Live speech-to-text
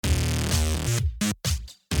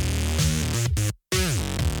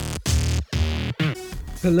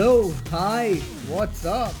Hello, hi, what's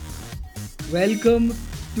up? Welcome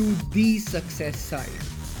to The Success Side,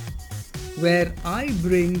 where I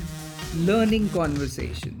bring learning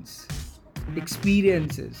conversations,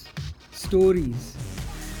 experiences, stories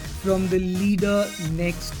from the leader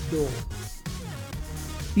next door,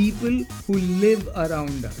 people who live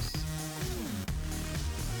around us.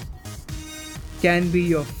 Can be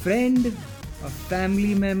your friend, a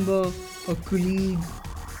family member, a colleague,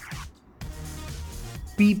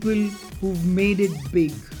 people who've made it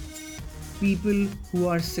big, people who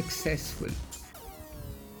are successful.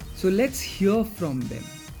 So let's hear from them.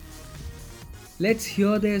 Let's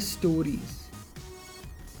hear their stories.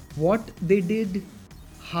 What they did,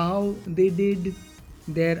 how they did,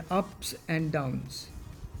 their ups and downs.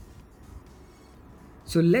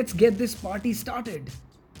 So let's get this party started.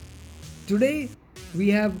 Today, we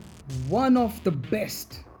have one of the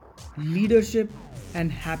best leadership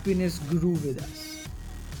and happiness guru with us,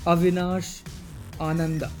 Avinash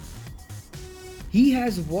Ananda. He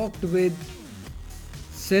has walked with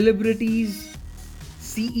celebrities,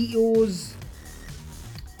 CEOs,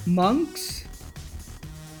 monks,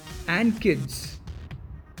 and kids.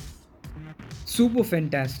 Super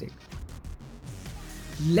fantastic.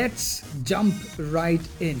 Let's jump right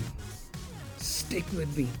in. Stick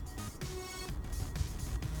with me.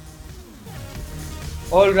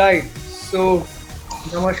 All right. So,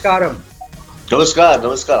 namaskaram. Namaskar,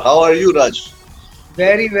 namaskar. How are you, Raj?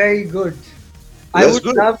 Very, very good. I That's would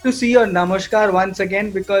good. love to see your namaskar once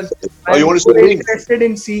again because Oh, you I'm want to see more the rings? interested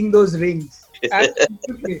in seeing those rings.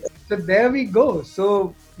 Absolutely. So there we go.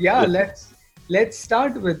 So yeah, let's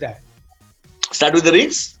start with that. Start with the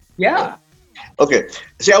rings? Yeah. Okay.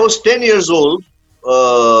 See, I was 10 years old,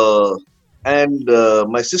 uh, and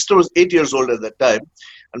my sister was 8 years old at that time.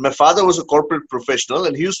 And my father was a corporate professional,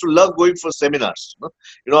 and he used to love going for seminars.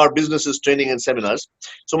 Our businesses, training, and seminars.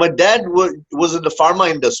 So my dad was in the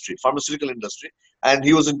pharmaceutical industry, and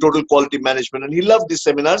he was in total quality management. And he loved these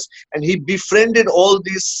seminars, and he befriended all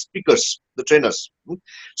these speakers, the trainers.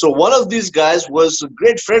 So one of these guys was a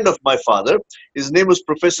great friend of my father. His name was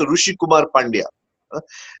Professor Rishi Kumar Pandya.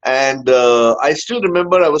 And I still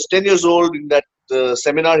remember I was 10 years old in that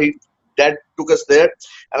seminar. Dad took us there,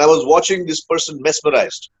 and I was watching this person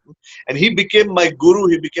mesmerized. And he became my guru,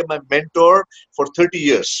 he became my mentor for 30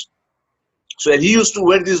 years. So, and he used to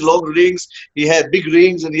wear these long rings. He had big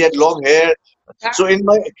rings and he had long hair. So in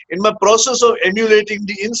my process of emulating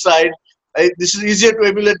the inside, this is easier to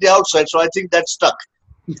emulate the outside. So I think that stuck.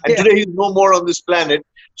 And Yeah. today he's no more on this planet.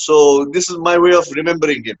 So this is my way of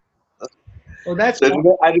remembering him. Oh, that's So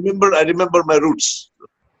awesome. I remember my roots.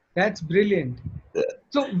 That's brilliant. Yeah.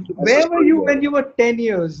 So So that's the where were story you there. when you were 10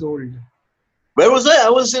 years old? Where was I? I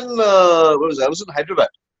was in where was I? I was in Hyderabad.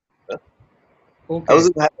 I was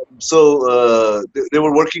Okay. in, they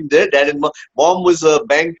were working there. Dad and mom was a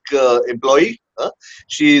bank employee.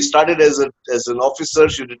 She started as an officer.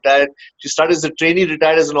 She retired. She started as a trainee,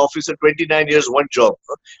 retired as an officer. 29 years, one job,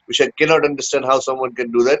 which I cannot understand how someone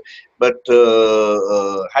can do that. But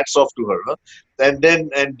hats off to her.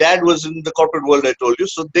 And dad was in the corporate world. I told you.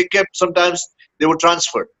 So they kept sometimes they were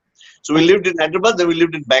transferred. So we lived in Hyderabad. Then we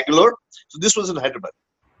lived in Bangalore. So this was in Hyderabad.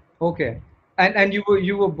 Okay. And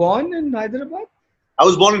you were born in Hyderabad? I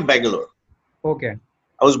was born in Bangalore. Okay.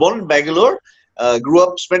 I was born in Bangalore, grew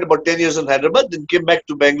up, spent about 10 years in Hyderabad, then came back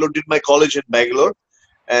to Bangalore, did my college in Bangalore,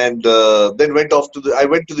 and then I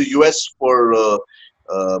went to the US for,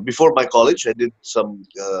 before my college. I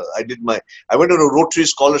went on a Rotary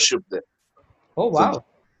scholarship there. Oh So, wow.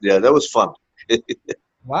 yeah, that was fun.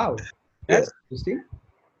 Wow. Yeah. That's interesting.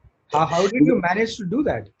 How did you manage to do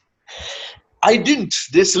that? I didn't.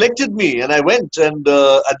 They selected me, and I went. And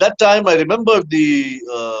at that time, I remember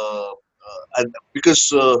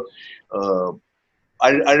because uh,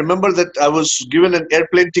 I remember that I was given an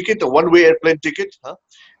airplane ticket, a one-way airplane ticket,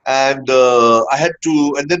 and I had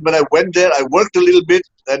to. And then when I went there, I worked a little bit,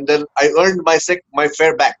 and then I earned my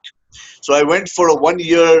fare back. So I went for a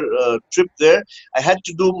one-year trip there. I had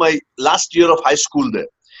to do my last year of high school there,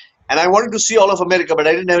 and I wanted to see all of America, but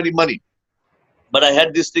I didn't have any money. But I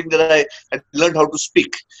had this thing that I had learned how to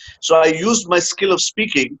speak. So I used my skill of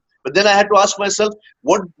speaking. But then I had to ask myself,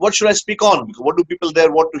 what should I speak on? Because what do people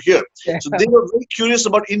there want to hear? Yeah. So they were very curious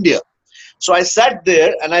about India. So I sat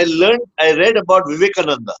there and I read about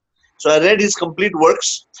Vivekananda. So I read his complete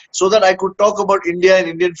works so that I could talk about India and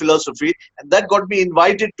Indian philosophy. And that got me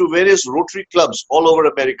invited to various Rotary clubs all over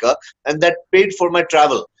America. And that paid for my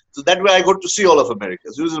travel. So that way I got to see all of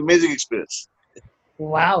America. So it was an amazing experience.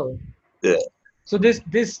 Wow. Yeah. So this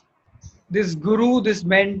guru, this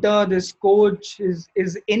mentor, this coach is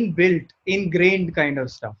inbuilt, ingrained kind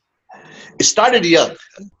of stuff. It started young.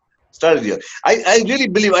 Started young. I really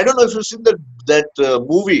believe. I don't know if you've seen that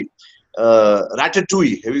movie,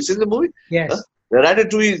 Ratatouille. Have you seen the movie? Huh? Yes. The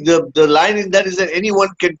Ratatouille. The line in that is that anyone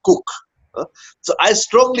can cook. Huh? So I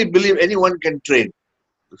strongly believe anyone can train.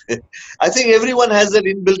 I think everyone has that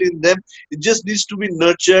inbuilt in them. It just needs to be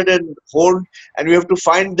nurtured and honed, and we have to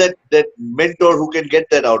find that mentor who can get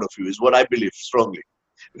that out of you. Is what I believe strongly,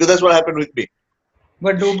 because that's what happened with me.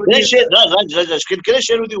 But Can nobody I is. share, Raj, can I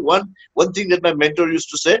share with you one thing that my mentor used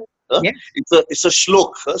to say? Huh? Yeah. It's a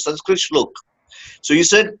shlok, Sanskrit shlok. So he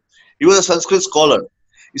said he was a Sanskrit scholar.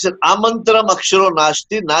 He said, "Amantram aksharo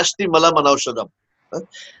nashti, nashti malam anaushadam." Huh?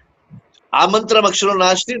 Amantram aksharo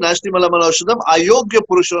nashti, nashti malam anaushadam. Ayogya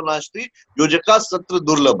purusho nashti, yojaka satra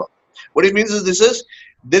durlabha. What he means is this is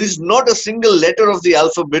there is not a single letter of the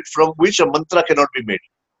alphabet from which a mantra cannot be made.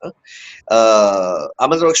 Huh?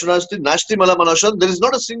 Amantram aksharo nashti, nashti malam anaushadam. There is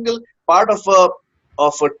not a single part of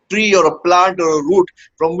a tree or a plant or a root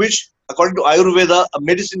from which, according to Ayurveda, a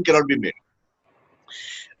medicine cannot be made.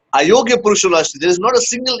 Ayogya Purusharashti, there is not a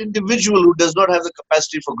single individual who does not have the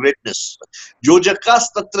capacity for greatness. Yojakas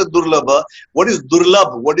Tatra Durlabha, what is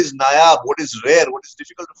Durlabh, what is Nayab, what is rare, what is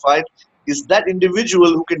difficult to find, is that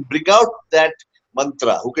individual who can bring out that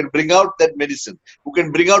mantra, who can bring out that medicine, who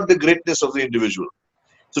can bring out the greatness of the individual.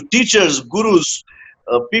 So teachers, gurus,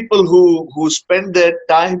 people who spend their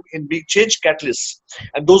time in being change catalysts,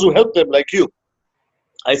 and those who help them like you,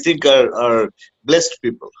 I think are blessed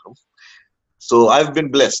people. So I've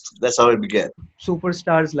been blessed. That's how it began.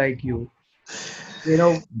 Superstars like you,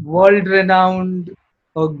 world renowned,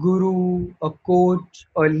 a guru, a coach,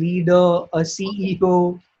 a leader, a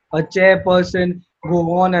CEO, a chairperson,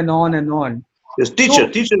 go on and on and on. Yes, So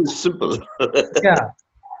teacher is simple. yeah.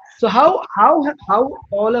 So how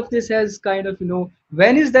all of this has kind of,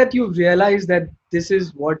 when is that you realize that this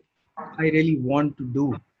is what I really want to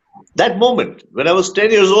do? That moment, when I was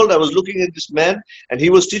 10 years old, I was looking at this man and he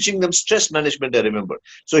was teaching them stress management, I remember.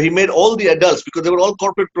 So he made all the adults, because they were all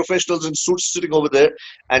corporate professionals in suits sitting over there,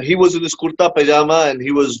 and he was in his kurta pajama and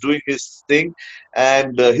he was doing his thing.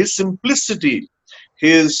 And his simplicity,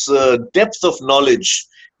 his depth of knowledge,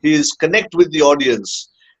 his connect with the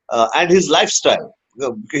audience, and his lifestyle.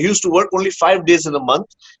 He used to work only 5 days in a month,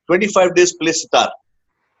 25 days play sitar.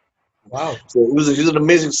 Wow. So he's an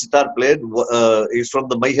amazing sitar player. He's from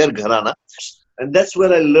the Maiher Gharana. And that's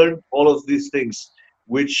where I learned all of these things,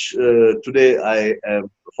 which today I am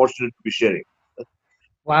fortunate to be sharing.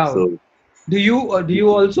 Wow. So Do you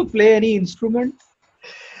also play any instrument?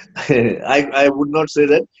 I would not say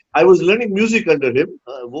that. I was learning music under him,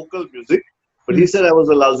 vocal music, but he Hmm. said I was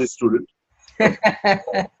a lousy student.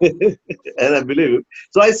 And I believe him.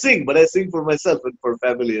 So I sing, but I sing for myself and for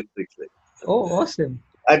family and things like that. Oh, awesome.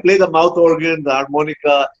 I play the mouth organ, the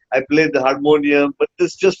harmonica, I play the harmonium, but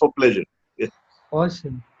this is just for pleasure. Yeah,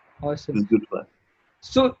 Awesome. Awesome. it's good fun.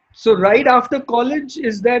 So right after college,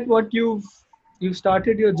 is that what you've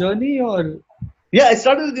started your journey, or? Yeah, I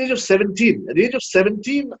started at the age of 17. At the age of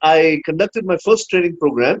 17, I conducted my first training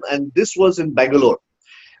program, and this was in Bangalore.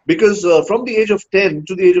 Because from the age of 10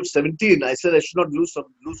 to the age of 17, I said I should not lose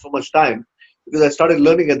so much time, because I started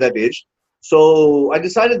learning at that age. So I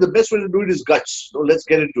decided the best way to do it is guts. So let's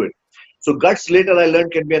get into it. So guts, later I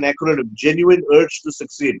learned, can be an acronym: genuine urge to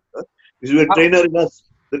succeed. Because we're a Wow. trainer in us.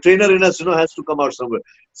 The trainer in us, has to come out somewhere.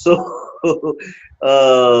 So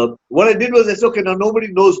what I did was I said, okay, now nobody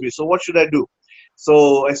knows me. So what should I do?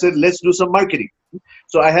 So I said, let's do some marketing.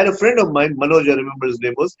 So I had a friend of mine, Manoj, I remember his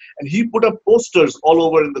name was, and he put up posters all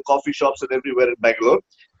over in the coffee shops and everywhere in Bangalore.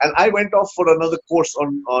 And I went off for another course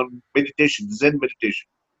on meditation, Zen meditation,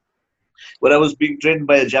 where I was being trained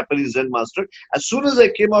by a Japanese Zen master. As soon as I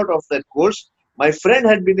came out of that course, my friend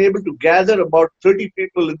had been able to gather about 30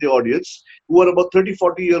 people in the audience who were about 30,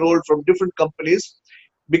 40-year-old from different companies,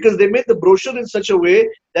 because they made the brochure in such a way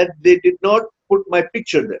that they did not put my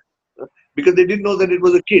picture there, because they didn't know that it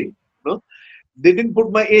was a kid. They didn't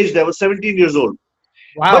put my age there. I was 17 years old.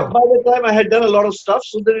 But Wow. by the time I had done a lot of stuff,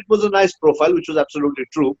 so then it was a nice profile, which was absolutely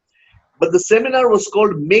true. But the seminar was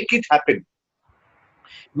called Make It Happen.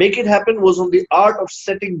 Make It Happen was on the art of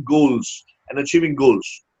setting goals and achieving goals.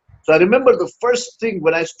 So I remember the first thing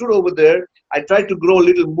when I stood over there, I tried to grow a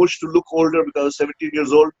little mush to look older because I was 17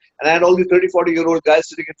 years old. And I had all the 30, 40-year-old guys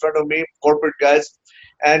sitting in front of me, corporate guys.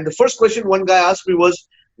 And the first question one guy asked me was,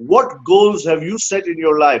 what goals have you set in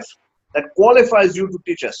your life that qualifies you to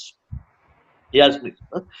teach us? He asked me.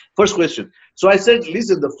 First question. So I said,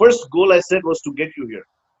 listen, the first goal I said was to get you here.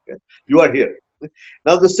 Okay? You are here.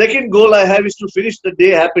 Now the second goal I have is to finish the day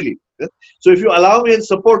happily. So if you allow me and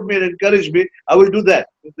support me and encourage me, I will do that.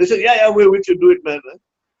 They said, yeah, we're with you, do it, man.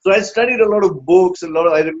 So I studied a lot of books, I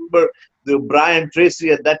remember the Brian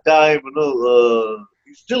Tracy at that time,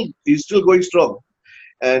 he's still going strong.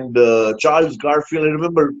 And Charles Garfield, I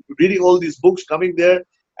remember reading all these books, coming there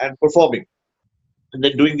and performing, and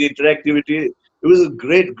then doing the interactivity. It was a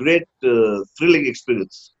great, thrilling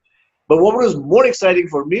experience. But what was more exciting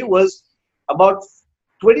for me was about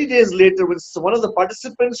 20 days later, when one of the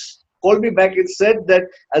participants called me back and said that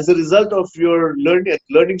as a result of your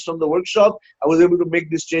learnings from the workshop, I was able to make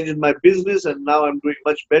this change in my business, and now I'm doing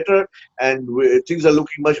much better, and things are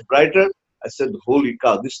looking much brighter. I said, "Holy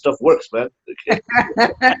cow, this stuff works, man!"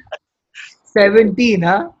 17,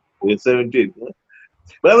 huh? Okay, 17. Huh?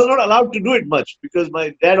 But I was not allowed to do it much because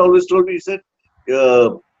my dad always told me, he said,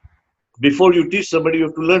 uh, "Before you teach somebody, you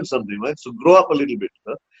have to learn something, right? So grow up a little bit."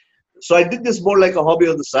 Huh? So I did this more like a hobby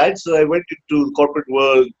on the side. So I went into the corporate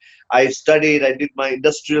world. I studied. I did my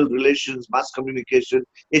industrial relations, mass communication,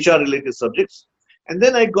 HR related subjects, and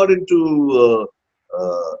then I got into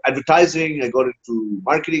advertising. I got into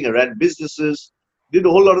marketing. I ran businesses. Did a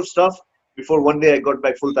whole lot of stuff before one day I got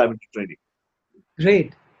back full time into training.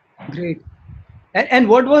 Great, great. And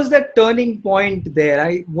what was that turning point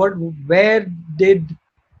there? Where did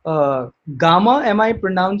Gamma? Am I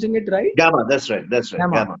pronouncing it right? Gamma. That's right. That's right.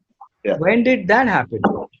 Gamma. Gamma. Yeah. When did that happen?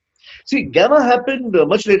 See, Gamma happened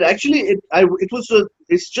much later. Actually,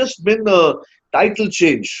 it's just been a title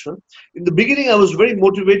change. Huh? In the beginning, I was very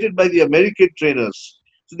motivated by the American trainers.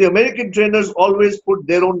 So the American trainers always put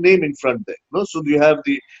their own name in front there. So you have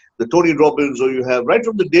the Tony Robbins, or you have right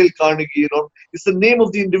from the Dale Carnegie. It's the name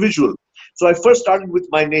of the individual. So I first started with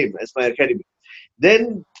my name as my academy.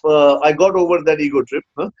 Then I got over that ego trip,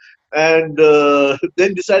 and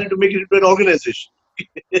then decided to make it into an organization.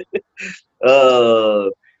 Uh,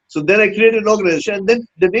 so then I created an organization, and then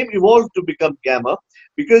the name evolved to become Gamma,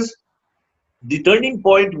 because the turning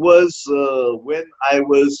point was when I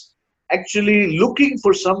was actually looking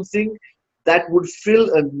for something that would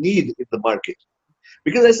fill a need in the market.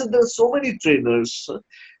 Because I said there are so many trainers,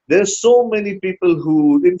 there are so many people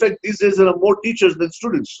who, in fact, these days there are more teachers than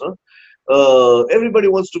students. Everybody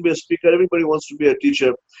wants to be a speaker, everybody wants to be a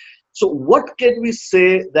teacher. So what can we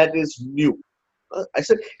say that is new? I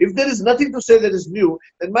said, if there is nothing to say that is new,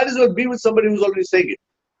 then might as well be with somebody who's already saying it.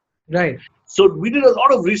 Right. So we did a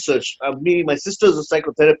lot of research. My sister is a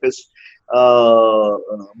psychotherapist.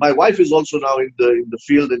 My wife is also now in the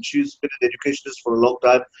field, and she's been an educationist for a long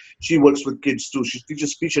time. She works with kids too. She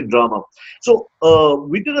teaches speech and drama. So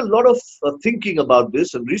we did a lot of thinking about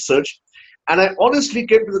this and research, and I honestly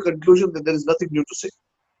came to the conclusion that there is nothing new to say.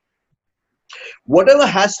 Whatever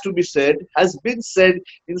has to be said has been said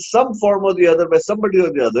in some form or the other by somebody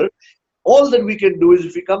or the other. All that we can do is,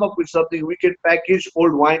 if we come up with something, we can package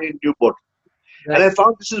old wine in new bottle. Right. And I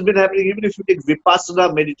found this has been happening even if you take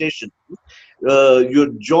Vipassana meditation. Your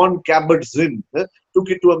John Kabat-Zinn took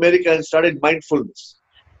it to America and started mindfulness.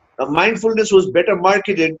 Now, mindfulness was better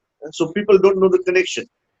marketed, and so people don't know the connection.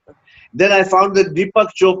 Then I found that Deepak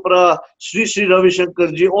Chopra, Sri Sri Ravi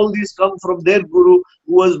Shankar ji, all these come from their guru,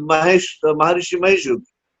 who was Maharishi Mahesh Yogi.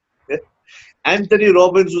 Okay? Anthony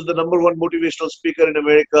Robbins was the #1 motivational speaker in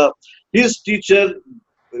America. His teacher,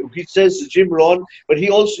 he says Jim Rohn, but he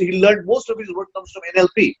learned most of his work comes from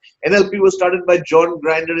NLP. NLP was started by John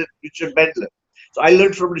Grinder and Richard Bandler. So I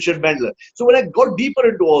learned from Richard Bandler. So when I got deeper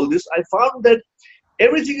into all this, I found that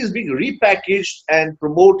everything is being repackaged and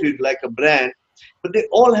promoted like a brand, but they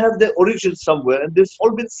all have their origin somewhere, and they've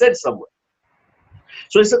all been said somewhere.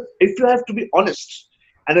 So I said, if you have to be honest,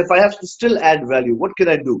 and if I have to still add value, what can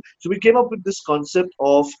I do? So we came up with this concept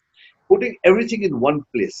of putting everything in one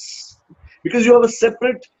place. Because you have a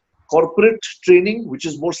separate corporate training, which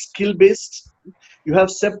is more skill-based. You have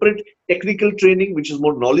separate technical training, which is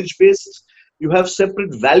more knowledge-based. You have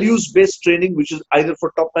separate values-based training, which is either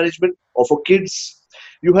for top management or for kids.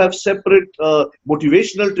 You have separate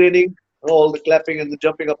motivational training, all the clapping and the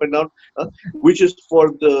jumping up and down, which is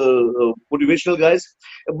for the motivational guys.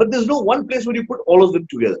 But there's no one place where you put all of them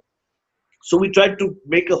together. So we tried to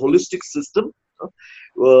make a holistic system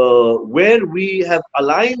where we have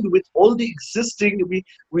aligned with all the existing.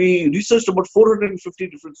 We researched about 450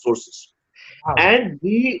 different sources. Wow. And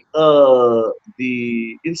the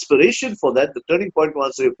inspiration for that, the turning point to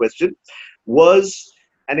answer your question, was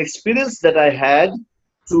an experience that I had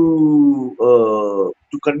to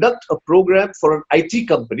conduct a program for an IT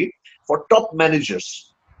company for top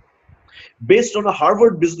managers based on a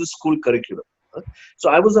Harvard Business School curriculum. So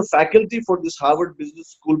I was a faculty for this Harvard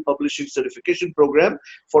Business School publishing certification program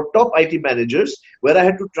for top IT managers, where I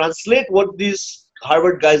had to translate what these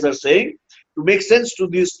Harvard guys are saying to make sense to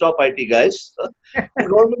these top IT guys who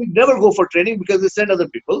normally never go for training because they send other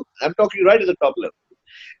people. I'm talking right at the top level.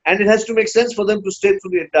 and it has to make sense for them to stay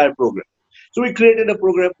through the entire program. So we created a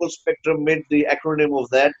program called Spectrum, made the acronym of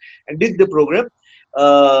that, and did the program.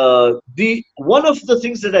 The one of the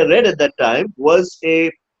things that I read at that time was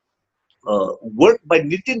a work by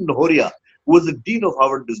Nitin Nohoria, who was the dean of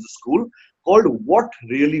Harvard Business School, called "What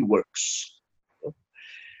Really Works."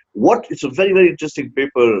 What It's a very, very interesting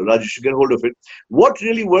paper, Rajesh. You get hold of it. What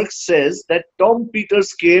Really Works says that Tom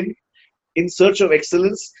Peters came in search of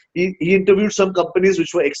excellence. He interviewed some companies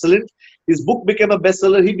which were excellent. His book became a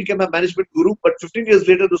bestseller. He became a management guru. But 15 years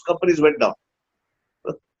later, those companies went down.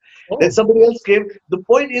 Then somebody else came. The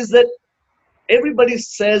point is that everybody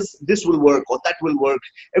says this will work or that will work.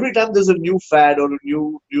 Every time there's a new fad or a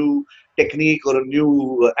new technique or a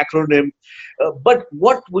new acronym. But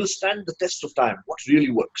what will stand the test of time? What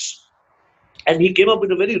really works? And he came up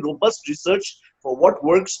with a very robust research for what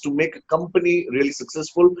works to make a company really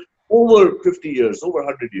successful over 50 years, over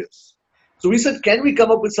 100 years. So we said, can we come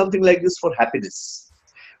up with something like this for happiness?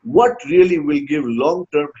 What really will give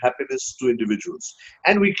long-term happiness to individuals?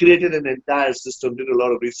 And we created an entire system, did a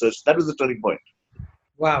lot of research. That was the turning point.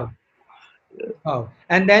 Wow. Wow.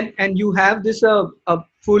 And you have this a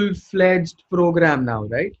full-fledged program now,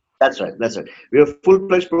 right? That's right. That's right. We have a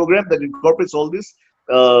full-fledged program that incorporates all this.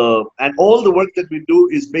 And all the work that we do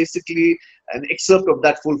is basically an excerpt of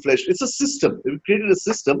that full-fledged. It's a system. We created a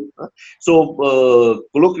system.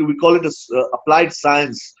 Colloquially, we call it applied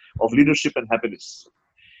science of leadership and happiness.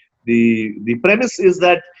 The premise is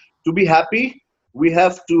that to be happy, we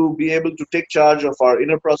have to be able to take charge of our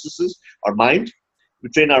inner processes, our mind. We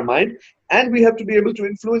train our mind, and we have to be able to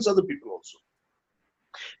influence other people also.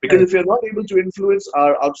 Because Right. if you're not able to influence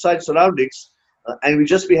our outside surroundings, and we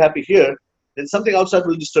just be happy here, then something outside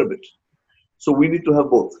will disturb it. So we need to have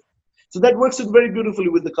both. So that works in very beautifully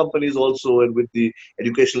with the companies also, and with the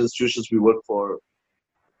educational institutions we work for.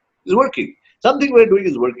 It's working. Something we're doing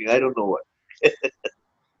is working. I don't know what.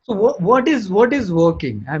 So what is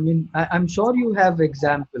working? I mean, I'm sure you have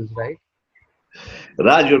examples, right?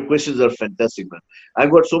 Raj, your questions are fantastic, man. I've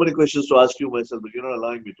got so many questions to ask you myself, but you're not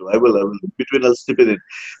allowing me to. I will. Between, I'll slip it in.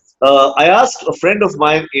 I asked a friend of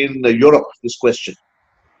mine in Europe this question.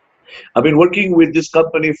 I've been working with this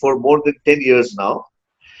company for more than 10 years now.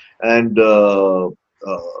 And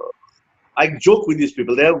I joke with these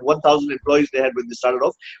people. They have 1,000 employees they had when they started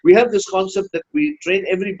off. We have this concept that we train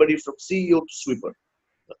everybody from CEO to sweeper.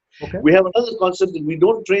 Okay. We have another concept that we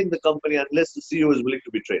don't train the company unless the CEO is willing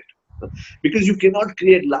to be trained. Because you cannot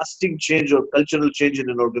create lasting change or cultural change in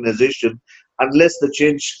an organization unless the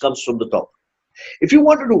change comes from the top. If you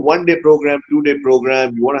want to do 1-day program, 2-day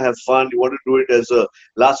program, you want to have fun, you want to do it as a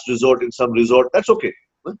last resort in some resort, that's okay.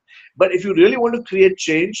 But if you really want to create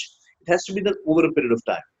change, it has to be done over a period of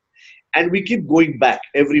time. And we keep going back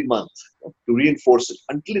every month to reinforce it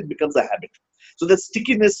until it becomes a habit. So that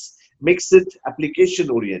stickiness makes it application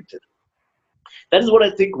oriented. That is what I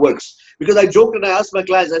think works. Because I joked and I asked my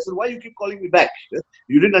clients, I said, why you keep calling me back?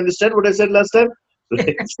 You didn't understand what I said last time?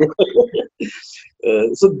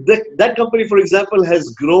 So that company, for example, has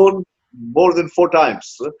grown more than 4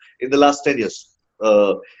 times in the last 10 years.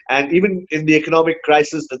 And even in the economic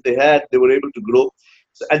crisis that they had, they were able to grow.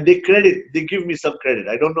 So, and they give me some credit.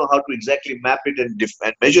 I don't know how to exactly map it and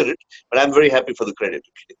measure it, but I'm very happy for the credit.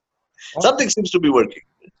 Something seems to be working.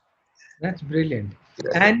 That's brilliant.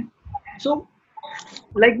 And so,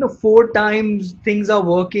 like 4 times things are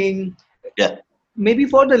working. Yeah. Maybe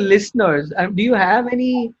for the listeners, do you have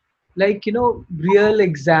any real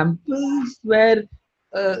examples where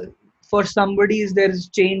for somebody's there's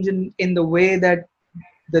change in the way that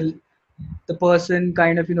the person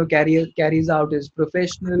kind of carries out his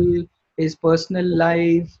professional, his personal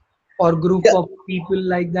life, or group Yeah. of people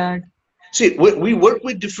like that? See, we work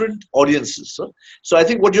with different audiences. So I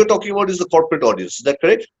think what you're talking about is the corporate audience. Is that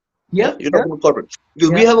correct? Yeah. You're talking about corporate.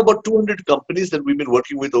 Because we Yeah. have about 200 companies that we've been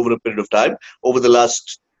working with over a period of time, over the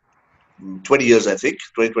last 20 years, I think,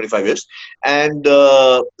 20, 25 years. And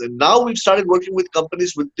now we've started working with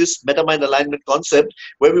companies with this MetaMind alignment concept,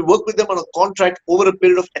 where we work with them on a contract over a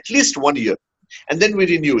period of at least 1 year. And then we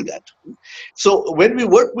renew that. So when we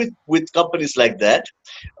work with companies like that,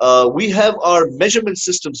 we have our measurement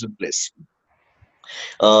systems in place.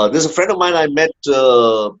 There's a friend of mine I met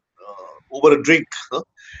over a drink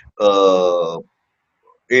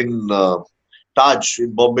in Taj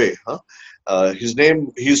in Bombay. His name,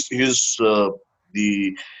 he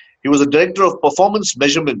was a director of performance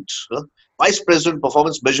measurement, vice president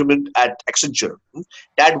performance measurement at Accenture,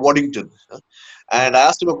 Tad Waddington. And I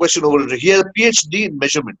asked him a question over a drink. He had a PhD in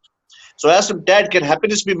measurement. So I asked him, Tad, can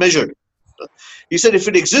happiness be measured? He said, if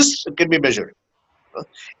it exists, it can be measured. Uh,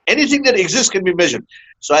 Anything that exists can be measured.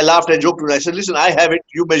 So I laughed, I joked, and I said, listen, I have it,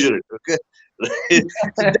 you measure it. Okay. So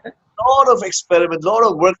there's a lot of experiment, a lot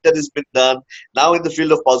of work that has been done now in the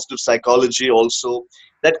field of positive psychology also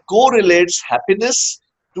that correlates happiness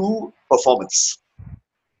to performance.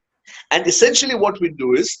 And essentially, what we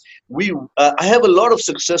do is I have a lot of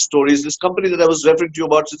success stories. This company that I was referring to you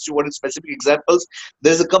about, since you wanted specific examples,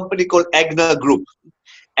 there's a company called Agna Group.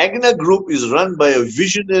 Agna Group is run by a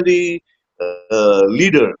visionary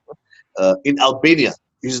leader in Albania.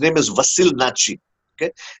 His name is Vasil Naci.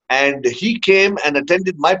 Okay, and he came and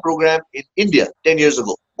attended my program in India 10 years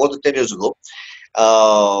ago, more than 10 years ago.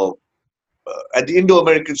 Uh, at the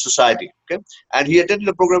Indo-American Society. Okay, and he attended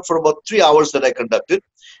a program for about 3 hours that I conducted.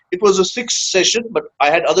 It was a 6 session, but I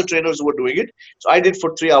had other trainers who were doing it, so I did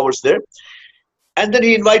for 3 hours there. And then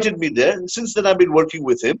he invited me there, and since then I've been working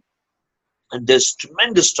with him. And there's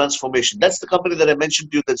tremendous transformation. That's the company that I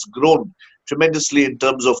mentioned to you that's grown tremendously in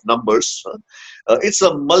terms of numbers. It's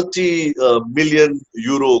a multi-million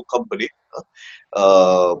euro company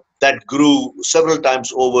that grew several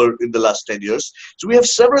times over in the last 10 years. So we have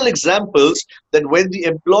several examples that when the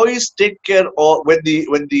employees take care, or when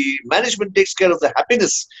the management takes care of the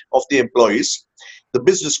happiness of the employees, the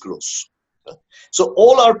business grows. So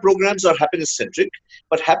all our programs are happiness centric,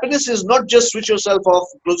 but happiness is not just switch yourself off,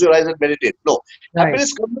 close your eyes and meditate. No, Right.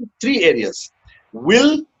 happiness comes in three areas: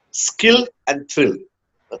 will, skill, and thrill.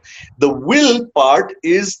 The will part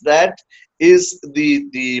is the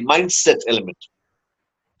mindset element.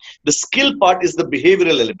 The skill part is the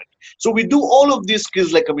behavioral element. So we do all of these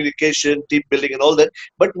skills like communication, team building, and all that,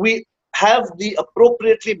 but we have the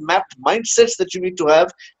appropriately mapped mindsets that you need to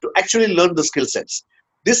have to actually learn the skill sets.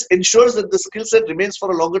 This ensures that the skill set remains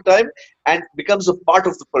for a longer time and becomes a part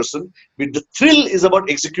of the person. With the thrill is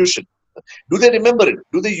about execution. Do they remember it?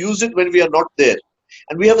 Do they use it when we are not there?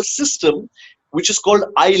 And we have a system which is called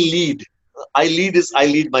I lead. I lead is I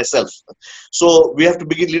lead myself. So we have to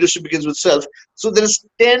begin, leadership begins with self. So there is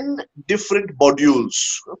 10 different modules.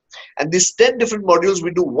 And these 10 different modules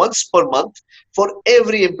we do once per month for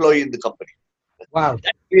every employee in the company. Wow.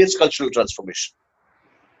 That creates cultural transformation.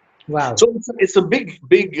 Wow. So it's a big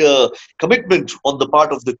commitment on the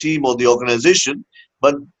part of the team or the organization,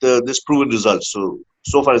 but there's proven results.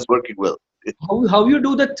 So far it's working well. How you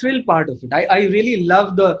do the thrill part of it? I really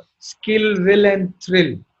love the skill, will, and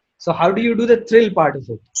thrill. So how do you do the thrill part of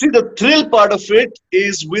it? See, the thrill part of it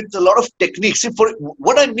is with a lot of techniques. See, for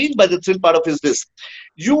what I mean by the thrill part of it is this: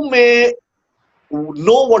 you may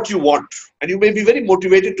know what you want, and you may be very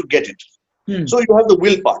motivated to get it. So you have the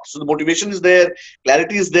will part. So the motivation is there,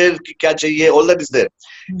 clarity is there, kya chahiye, all that is there.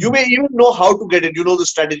 You may even know how to get it. You know the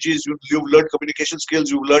strategies. You've learned communication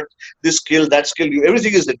skills. You've learned this skill, that skill.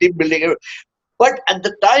 Everything is the team building. But at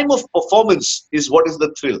the time of performance is what is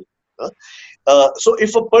the thrill. So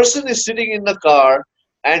if a person is sitting in the car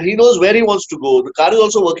and he knows where he wants to go, the car is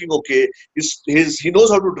also working okay. He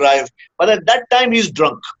knows how to drive, but at that time he's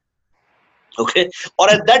drunk. Okay, or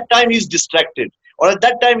at that time he's distracted, or at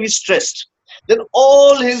that time he's stressed. Then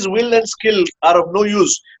all his will and skill are of no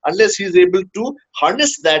use unless he's able to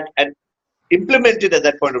harness that and implement it at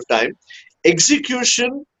that point of time.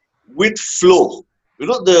 Execution with flow. You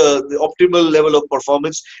know, the optimal level of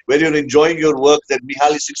performance where you're enjoying your work, that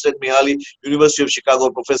Mihaly Csikszentmihalyi, University of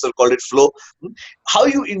Chicago professor called it flow. How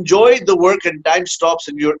you enjoy the work and time stops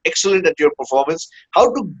and you're excellent at your performance,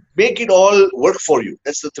 how to make it all work for you.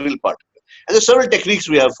 That's the thrill part. And there's several techniques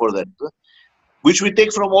we have for that, which we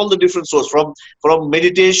take from all the different sources, from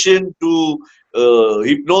meditation to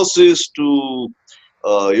hypnosis to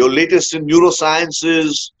your latest in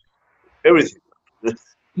neurosciences, everything.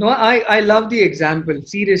 No, I love the example.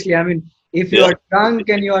 Seriously, I mean, if you Yeah. are drunk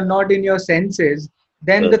and you are not in your senses,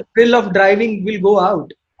 then the thrill of driving will go out.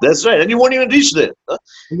 That's right, and you won't even reach there.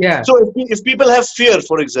 Yeah. So if people have fear,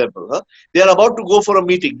 for example, they are about to go for a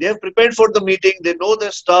meeting. They have prepared for the meeting. They know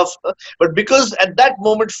their stuff, but because at that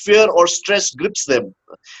moment fear or stress grips them,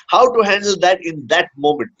 how to handle that in that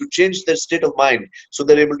moment to change their state of mind so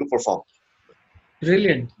they're able to perform.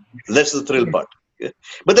 Brilliant. That's the thrill part. Yeah.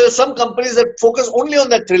 But there are some companies that focus only on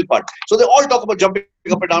that thrill part. So they all talk about jumping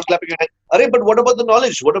up and down, clapping your hands. Arey, but what about the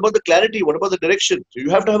knowledge? What about the clarity? What about the direction? So you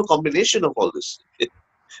have to have a combination of all this.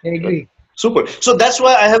 I agree. Super. So that's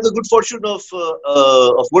why I have the good fortune of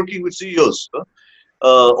working with CEOs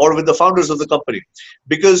or with the founders of the company,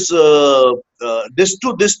 because there's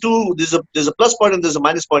a plus point and there's a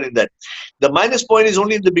minus point in that. The minus point is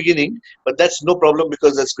only in the beginning, but that's no problem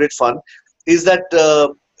because that's great fun. Is that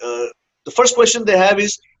the first question they have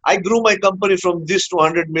is, I grew my company from this to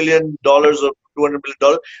 $100 million of $200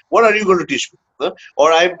 million. What are you going to teach me?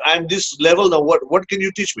 Or I'm this level now. What can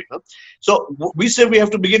you teach me? So we say we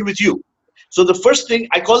have to begin with you. So the first thing,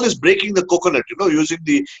 I call this breaking the coconut, using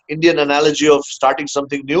the Indian analogy of starting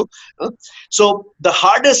something new. So the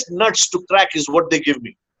hardest nuts to crack is what they give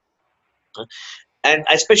me. And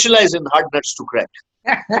I specialize in hard nuts to crack.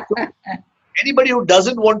 Anybody who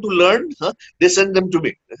doesn't want to learn, they send them to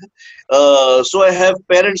me. So I have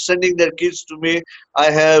parents sending their kids to me.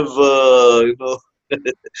 I have,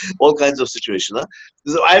 all kinds of situations.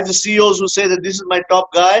 So I have the CEOs who say that this is my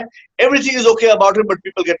top guy. Everything is okay about him, but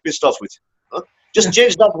people get pissed off with him. Just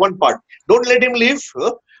change that one part. Don't let him leave.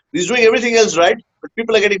 He's doing everything else right, but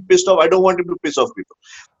people are getting pissed off. I don't want him to piss off people.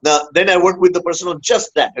 Now, then I work with the person on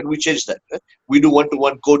just that, and we change that. We do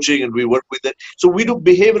one-to-one coaching, and we work with it. So we do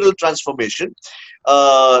behavioral transformation.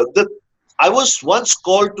 I was once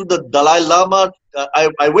called to the Dalai Lama.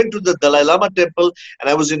 I went to the Dalai Lama temple, and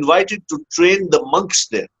I was invited to train the monks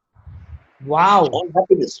there. Wow.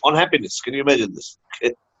 On happiness. Can you imagine this?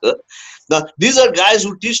 Okay. Now, these are guys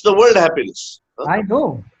who teach the world happiness. I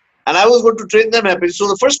know. And I was going to train them happiness. So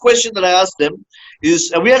the first question that I asked them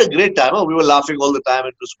is, and we had a great time. We were laughing all the time.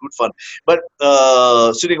 It was good fun. But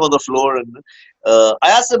sitting on the floor, and I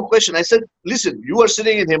asked them a question. I said, listen, you are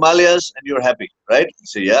sitting in Himalayas and you're happy, right? He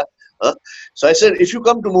said, yeah. So I said, if you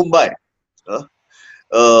come to Mumbai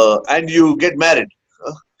and you get married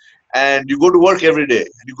and you go to work every day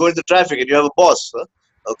and you go in the traffic and you have a boss,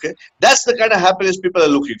 okay, that's the kind of happiness people are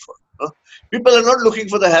looking for. People are not looking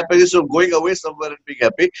for the happiness of going away somewhere and being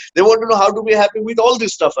happy. They want to know how to be happy with all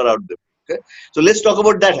this stuff around them. Okay, so let's talk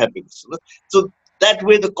about that happiness. So that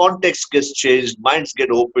way the context gets changed, minds get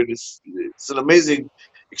open. It's an amazing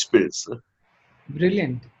experience.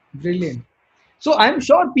 Brilliant, brilliant. So I'm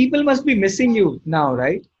sure people must be missing you now,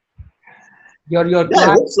 right? Your Yeah,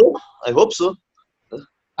 I hope so. I hope so.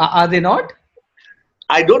 Are they not?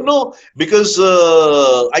 I don't know, because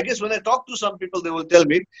I guess when I talk to some people, they will tell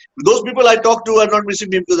me. Those people I talk to are not missing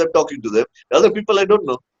me because I'm talking to them. The other people I don't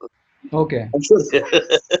know. Okay. I'm sure.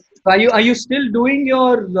 Are you still doing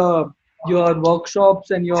your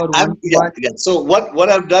workshops and your Yeah. So what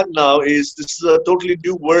I've done now is, this is a totally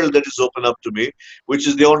new world that is open up to me, which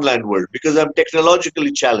is the online world, because I'm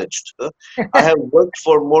technologically challenged. I have worked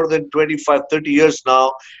for more than 25, 30 years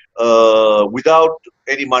now without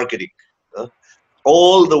any marketing.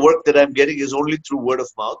 All the work that I'm getting is only through word of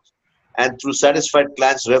mouth and through satisfied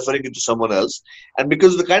clients referring it to someone else. And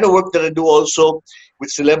because of the kind of work that I do also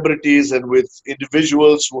with celebrities and with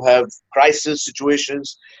individuals who have crisis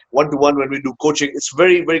situations, one-to-one when we do coaching, it's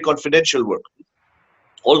very, very confidential work.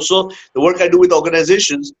 Also, the work I do with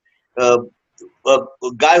organizations, a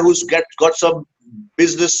guy who's got some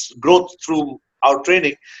business growth through our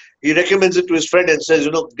training, he recommends it to his friend and says,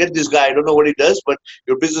 get this guy. I don't know what he does, but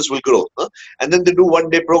your business will grow. And then they do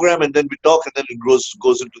one-day program, and then we talk, and then it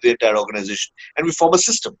goes into the entire organization. And we form a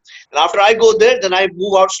system. And after I go there, then I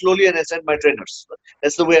move out slowly and I send my trainers.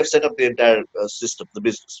 That's the way I've set up the entire system, the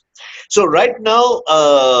business. So right now,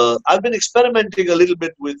 I've been experimenting a little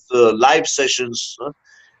bit with live sessions,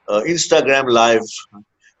 Instagram Live,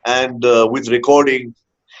 and with recording.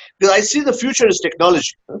 Because I see the future is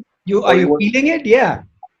technology. Are you feeling it? Yeah.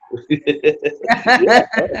 Yeah,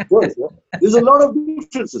 of course. Yeah. There's a lot of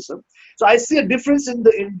differences. So I see a difference in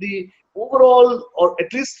the overall, or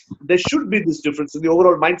at least there should be this difference in the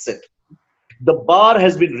overall mindset. The bar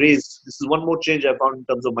has been raised. This is one more change I found in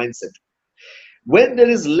terms of mindset. When there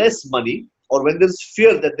is less money, or when there is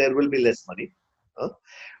fear that there will be less money,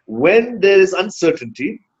 when there is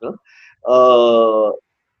uncertainty,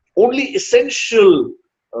 only essential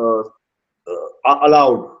are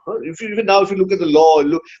allowed. Even now, if you look at the law,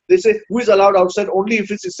 they say who is allowed outside only if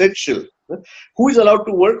it's essential. Who is allowed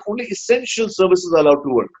to work? Only essential services are allowed to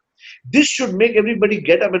work. This should make everybody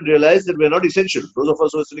get up and realize that we're not essential. Those of us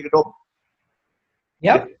who are sitting at home.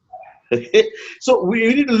 Yep. So we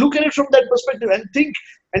need to look at it from that perspective and think,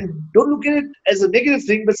 and don't look at it as a negative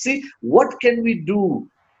thing, but see what can we do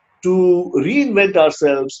to reinvent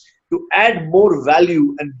ourselves, to add more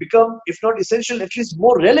value and become, if not essential, at least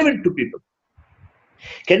more relevant to people.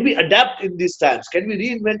 Can we adapt in these times? Can we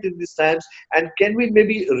reinvent in these times? And can we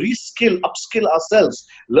maybe upskill ourselves,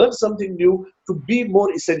 learn something new to be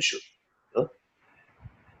more essential?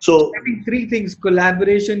 So I think three things: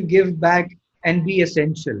 collaboration, give back, and be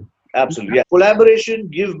essential. Absolutely. Yeah. Collaboration,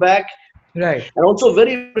 give back. Right. And also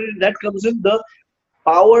very important, that comes in the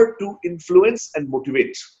power to influence and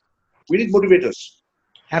motivate. We need motivators.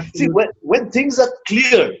 Absolutely. See, when things are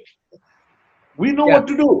clear, we know what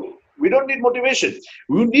to do. We don't need motivation.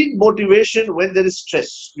 You need motivation when there is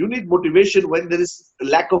stress. You need motivation when there is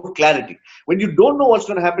lack of clarity. When you don't know what's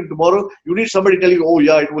going to happen tomorrow, you need somebody telling you, oh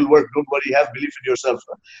yeah, it will work. Don't worry, have belief in yourself.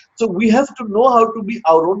 So we have to know how to be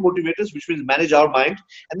our own motivators, which means manage our mind.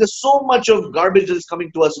 And there's so much of garbage that is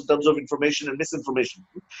coming to us in terms of information and misinformation.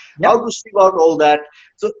 Yep. How to sieve out all that.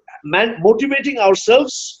 So motivating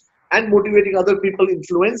ourselves and motivating other people,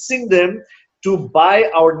 influencing them to buy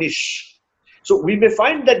our niche. So we may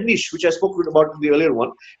find that niche, which I spoke about in the earlier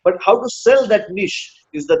one, but how to sell that niche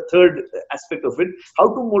is the third aspect of it.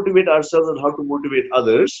 How to motivate ourselves and how to motivate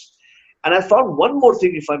others. And I found one more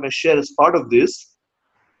thing, if I may share as part of this,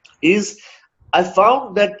 is I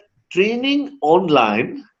found that training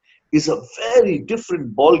online is a very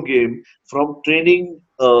different ball game from training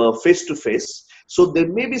face to face. So there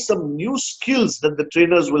may be some new skills that the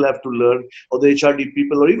trainers will have to learn, or the HRD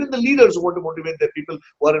people, or even the leaders who want to motivate their people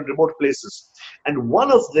who are in remote places. And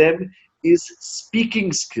one of them is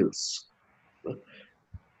speaking skills.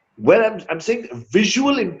 Where I'm saying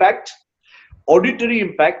visual impact, auditory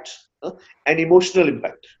impact, and emotional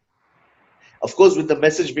impact. Of course, with the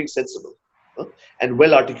message being sensible and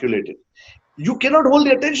well articulated. You cannot hold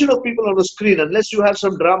the attention of people on the screen unless you have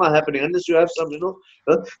some drama happening, unless you have some,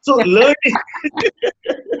 so learning.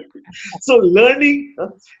 So learning,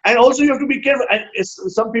 and also you have to be careful. And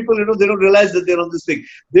some people, they don't realize that they're on this thing.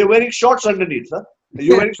 They're wearing shorts underneath. Are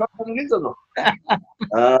you wearing shorts underneath or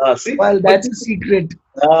no? See, Well, that's a secret.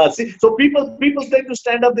 see, so people tend to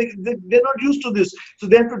stand up. They're not used to this, so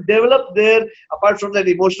they have to develop their, apart from that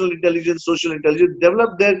emotional intelligence, social intelligence,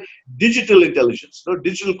 develop their digital intelligence,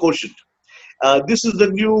 digital quotient. This is the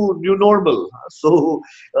new normal. So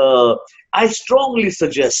I strongly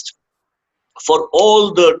suggest for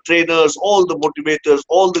all the trainers, all the motivators,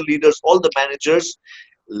 all the leaders, all the managers,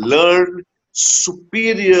 learn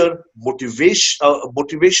superior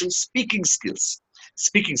motivation speaking skills,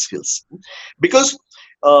 because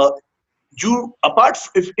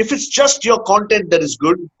if it's just your content that is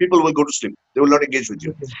good, people will go to sleep. They will not engage with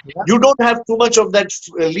you. Yeah. You don't have too much of that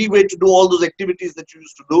leeway to do all those activities that you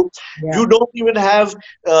used to do. Yeah. You don't even have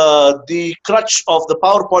the crutch of the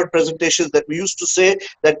PowerPoint presentations that we used to say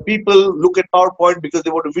that people look at PowerPoint because they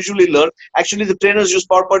want to visually learn. Actually, the trainers use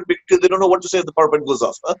PowerPoint because they don't know what to say if the PowerPoint goes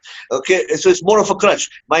off. Okay, so it's more of a crutch.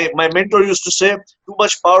 My mentor used to say, too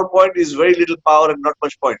much PowerPoint is very little power and not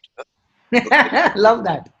much point. Love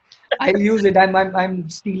that. I'll use it. I'm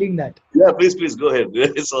stealing that. Yeah, please go ahead.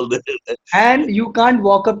 It's all there. And you can't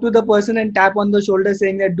walk up to the person and tap on the shoulder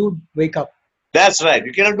saying that, dude, wake up. That's right.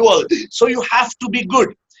 You cannot do all that. So you have to be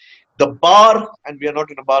good. The bar, and we are not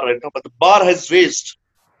in a bar right now, but the bar has raised.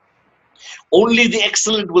 Only the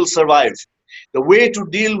excellent will survive. The way to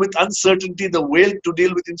deal with uncertainty, the way to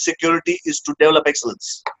deal with insecurity is to develop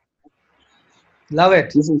excellence. Love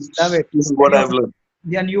it. Love it. This is what I've learned.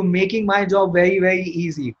 And you're making my job very, very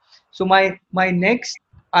easy. So my next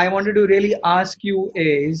I wanted to really ask you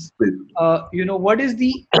is, what is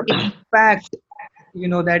the impact,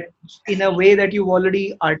 that in a way that you've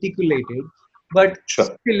already articulated, but Sure.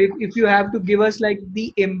 still, if you have to give us like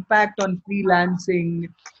the impact on freelancing,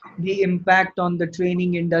 the impact on the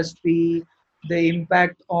training industry, the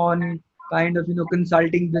impact on kind of,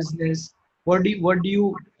 consulting business,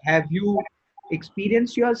 have you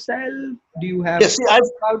experienced yourself? Do you have Yes, see,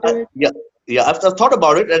 about it? I've thought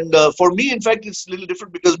about it, and for me, in fact, it's a little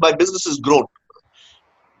different because my business has grown.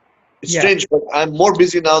 It's Yeah. strange, but I'm more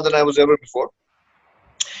busy now than I was ever before.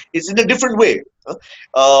 It's in a different way,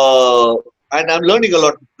 and I'm learning a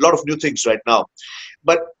lot of new things right now.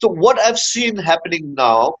 But so what I've seen happening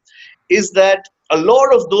now is that a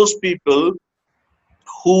lot of those people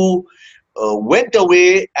who went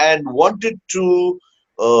away and wanted to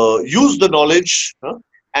use the knowledge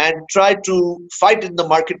and try to fight in the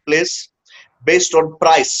marketplace based on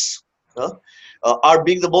price are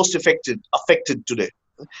being the most affected today.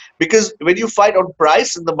 Because when you fight on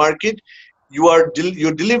price in the market, you're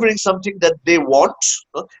delivering something that they want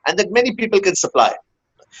and that many people can supply.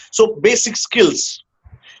 So basic skills.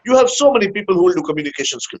 You have so many people who will do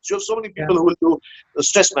communication skills. You have so many people who will do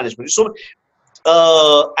stress management. So,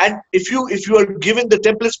 and if you are given the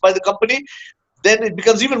templates by the company, then it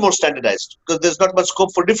becomes even more standardized because there's not much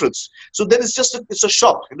scope for difference. So then it's a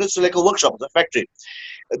shop. It's like a workshop, a factory.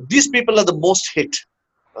 These people are the most hit.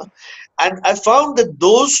 And I found that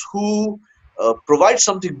those who provide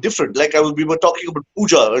something different, like we were talking about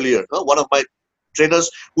Pooja earlier, one of my trainers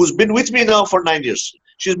who's been with me now for 9 years.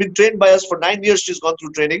 She's been trained by us for 9 years. She's gone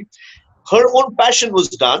through training. Her own passion was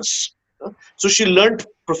dance. So she learned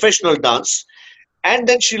professional dance. And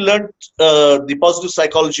then she learned the positive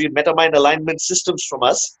psychology, meta-mind alignment systems from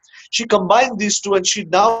us. She combined these two, and she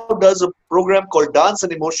now does a program called Dance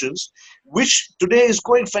and Emotions, which today is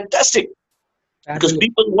going fantastic because Fabulous.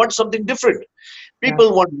 people want something different. Fab-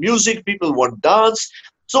 People want music, people want dance.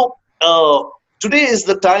 So today is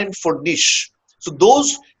the time for niche. So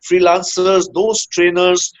those freelancers, those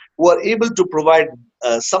trainers who are able to provide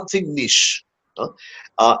something niche,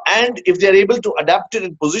 uh, and if they are able to adapt it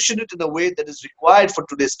and position it in a way that is required for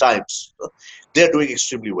today's times, they are doing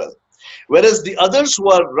extremely well. Whereas the others who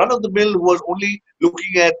are run of the mill, who are only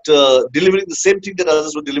looking at delivering the same thing that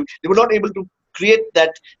others were delivering, they were not able to create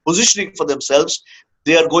that positioning for themselves.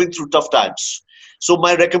 They are going through tough times. So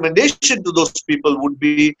my recommendation to those people would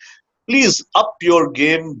be, please up your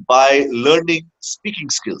game by learning speaking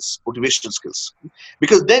skills, motivational skills,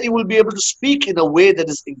 because then you will be able to speak in a way that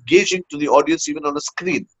is engaging to the audience even on a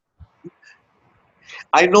screen.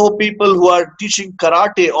 I know people who are teaching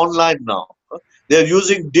karate online now. They're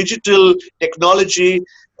using digital technology,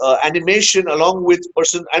 animation along with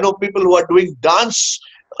person. I know people who are doing dance,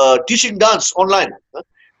 teaching dance online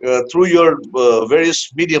through your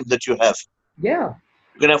various medium that you have. Yeah.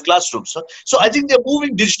 You can have classrooms. So I think they're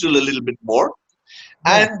moving digital a little bit more.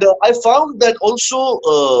 Yeah. And I found that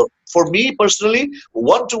also for me personally,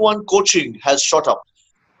 one-to-one coaching has shot up.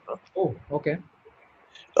 Oh, okay.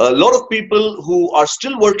 A lot of people who are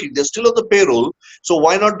still working, they're still on the payroll, so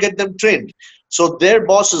why not get them trained? So their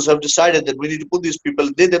bosses have decided that we need to put these people,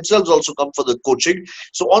 they themselves also come for the coaching.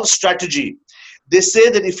 So on strategy, they say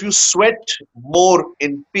that if you sweat more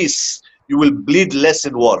in peace, you will bleed less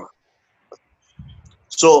in war.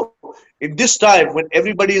 So in this time when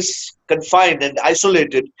everybody is confined and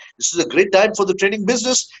isolated, this is a great time for the training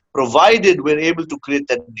business, provided we're able to create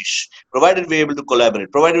that niche, provided we're able to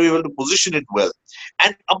collaborate, provided we're able to position it well,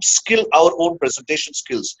 and upskill our own presentation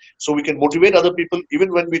skills so we can motivate other people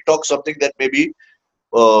even when we talk something that may be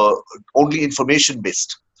uh, only information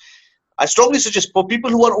based. I strongly suggest for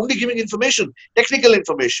people who are only giving information, technical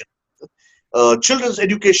information, children's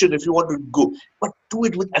education, if you want to go, but do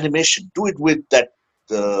it with animation, do it with that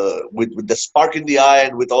with the spark in the eye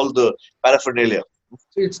and with all the paraphernalia.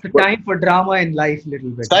 So it's the But time for drama in life, little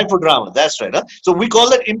it's bit. Huh? time for drama. That's right. Huh? So we call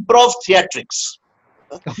that improv theatrics.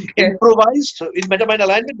 Okay. Improvised in metamind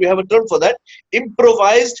alignment. We have a term for that.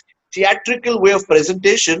 Improvised theatrical way of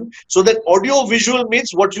presentation. So that audio visual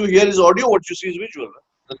means what you hear is audio, what you see is visual.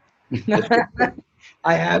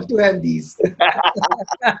 I have to have these.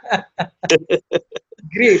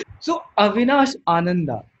 Great. So Avinash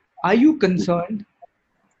Ananda, are you concerned?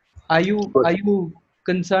 Are you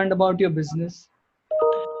concerned about your business?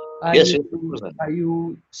 Are Yes, you yes, 100%. are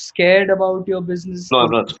you scared about your business, No, the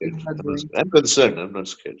I'm way not scared. things are I'm not going? scared. I'm concerned. I'm not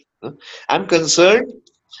scared. Huh? I'm concerned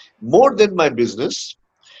more than my business.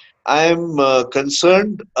 I'm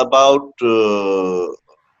concerned about the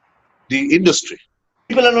industry.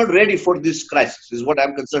 People are not ready for this crisis, is what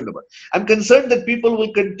I'm concerned about. I'm concerned that people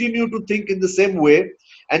will continue to think in the same way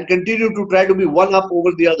and continue to try to be one up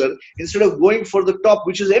over the other instead of going for the top,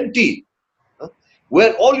 which is empty, huh?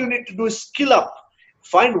 Where all you need to do is skill up,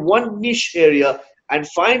 find one niche area, and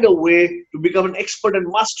find a way to become an expert and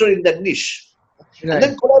master in that niche. And Right.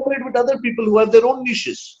 then collaborate with other people who have their own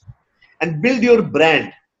niches and build your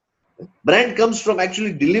brand. Brand comes from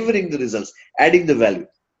actually delivering the results, adding the value.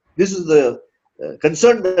 This is the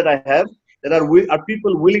concern that I have. Are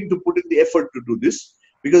people willing to put in the effort to do this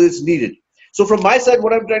because it's needed. So from my side,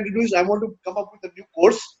 what I'm trying to do is I want to come up with a new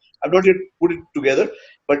course. I've not yet put it together,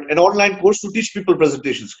 but an online course to teach people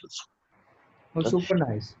presentation skills. Oh, super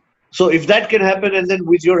nice. So if that can happen, and then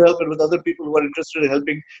with your help and with other people who are interested in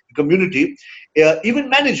helping the community, even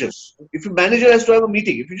managers, if a manager has to have a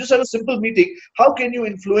meeting, if you just have a simple meeting, how can you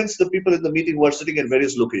influence the people in the meeting who are sitting at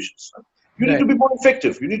various locations? You need Right. to be more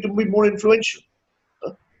effective. You need to be more influential.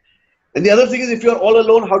 And the other thing is, if you're all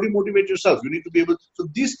alone, how do you motivate yourself? You need to be able to, so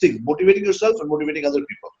these things, motivating yourself and motivating other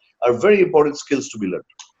people, are very important skills to be learned.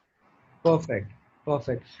 Perfect.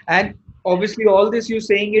 Perfect. And obviously, all this you're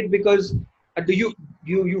saying it because do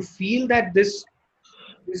you feel that this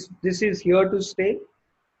is here to stay?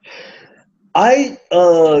 I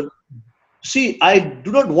see. I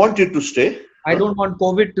do not want it to stay. I don't want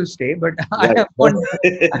COVID to stay, but Right. I'm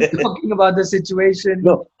talking about the situation.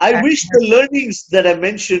 No, I And, wish the learnings that I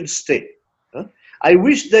mentioned stay. Huh? I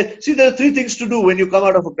wish that, see, there are three things to do when you come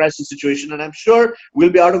out of a crisis situation, and I'm sure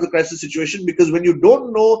we'll be out of the crisis situation because when you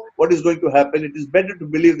don't know what is going to happen, it is better to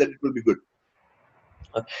believe that it will be good.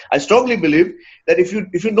 I strongly believe that if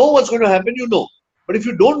you know what's going to happen, you know. But if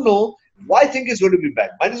you don't know, why think it's going to be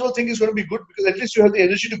bad? Might as well think it's going to be good because at least you have the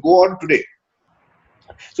energy to go on today.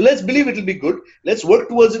 So let's believe it will be good. Let's work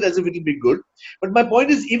towards it as if it will be good. But my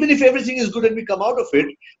point is, even if everything is good and we come out of it,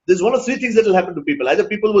 there's one of three things that will happen to people. Either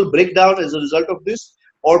people will break down as a result of this,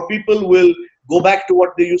 or people will go back to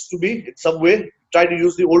what they used to be in some way, try to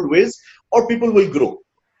use the old ways, or people will grow.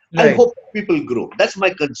 I Right. hope people grow. That's my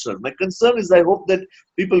concern. My concern is I hope that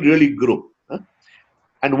people really grow,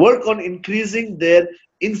 and work on increasing their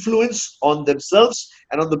influence on themselves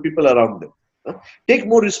and on the people around them. Take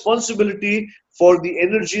more responsibility for the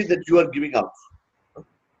energy that you are giving out.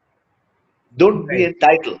 Don't be Right.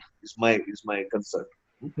 entitled. Is my concern.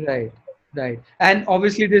 Right. Right. And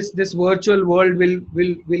obviously, this virtual world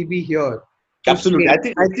will be here to Absolutely.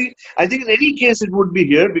 stay. I think in any case it would be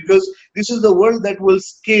here, because this is the world that will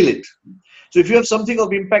scale it. So if you have something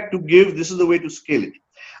of impact to give, this is the way to scale it.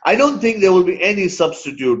 I don't think there will be any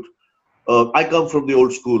substitute. I come from the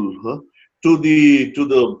old school, to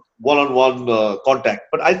the one-on-one contact.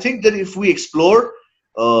 But I think that if we explore,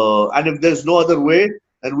 and if there's no other way,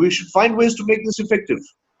 then we should find ways to make this effective.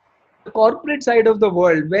 The corporate side of the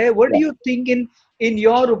world, where what do you think, in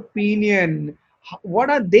your opinion, what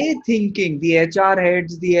are they thinking, the HR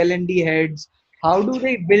heads, the L&D heads? How do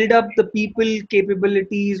they build up the people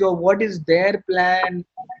capabilities, or what is their plan?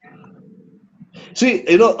 See,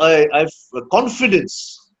 I've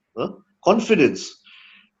confidence. Confidence.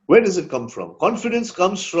 Where does it come from? Confidence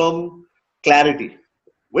comes from clarity.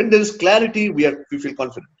 When there is clarity, we feel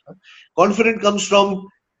confident. Confidence comes from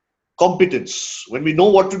competence. When we know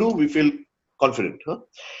what to do, we feel confident.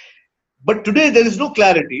 But today there is no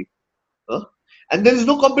clarity, huh? And there is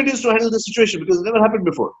no competence to handle the situation, because it never happened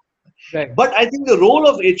before. Right. But I think the role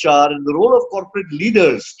of HR and the role of corporate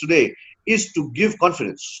leaders today is to give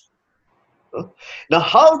confidence. Now,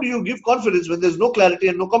 how do you give confidence when there's no clarity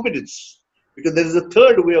and no competence? Because there is a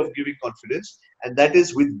third way of giving confidence, and that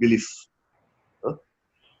is with belief.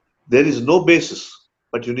 There is no basis,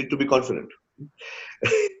 but you need to be confident.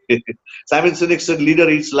 Simon Sinek said, "Leader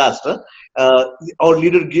eats last." Or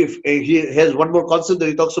leader give. He has one more concept that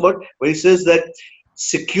he talks about, where he says that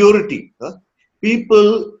security.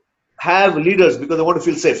 People have leaders because they want to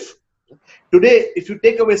feel safe. Today, if you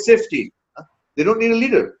take away safety, they don't need a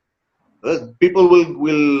leader. People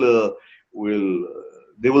will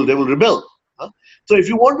rebel. So if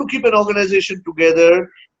you want to keep an organization together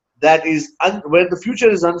that is where the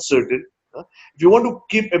future is uncertain, if you want to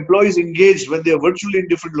keep employees engaged when they are virtually in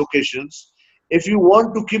different locations, if you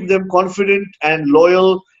want to keep them confident and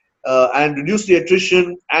loyal, and reduce the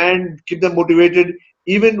attrition and keep them motivated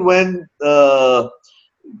even when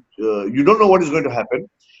you don't know what is going to happen,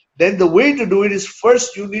 then the way to do it is,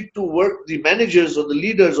 first you need to work, the managers or the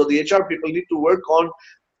leaders or the HR people need to work on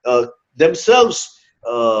themselves,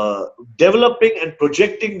 developing and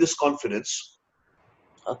projecting this confidence,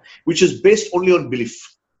 which is based only on belief.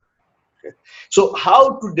 Okay? So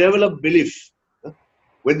how to develop belief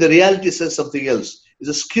when the reality says something else is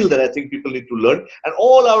a skill that I think people need to learn. And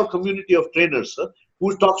all our community of trainers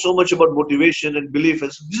who talk so much about motivation and belief,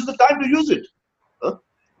 this is the time to use it.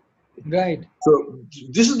 Right. So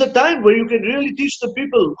this is the time where you can really teach the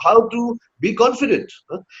people how to be confident.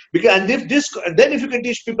 Because and then if you can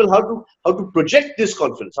teach people how to project this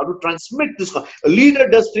confidence, how to transmit this. A leader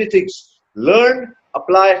does three things: learn,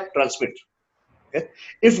 apply, transmit. Okay?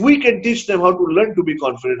 If we can teach them how to learn to be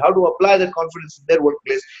confident, how to apply that confidence in their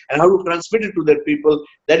workplace, and how to transmit it to their people,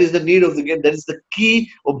 that is the need of the game. That is the key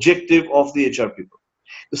objective of the HR people.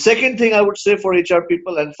 The second thing I would say for HR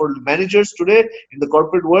people and for managers today in the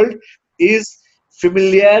corporate world is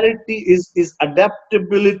familiarity, is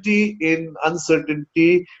adaptability in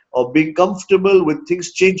uncertainty, or being comfortable with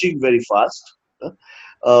things changing very fast.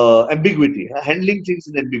 Ambiguity, handling things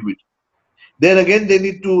in ambiguity. There again, they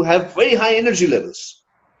need to have very high energy levels.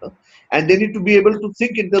 And they need to be able to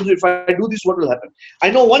think in terms of, if I do this, what will happen?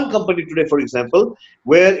 I know one company today, for example,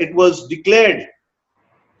 where it was declared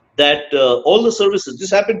that all the services,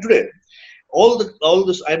 this happened today, all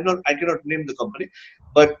this, I cannot name the company,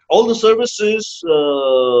 but all the services,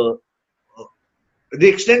 they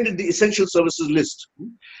extended the essential services list.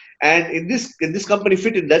 And in this company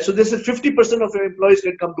fit in that. So they said 50% of your employees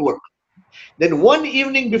can come to work. Then one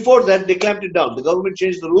evening before that, they clamped it down. The government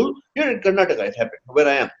changed the rule. Here in Karnataka, it happened, where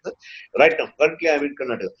I am. Right now, currently I'm in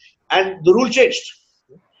Karnataka. And the rule changed.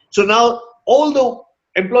 So now all the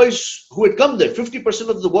employees who had come there, 50%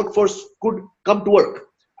 of the workforce could come to work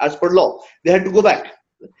as per law. They had to go back.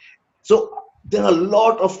 So there are a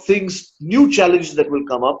lot of things, new challenges that will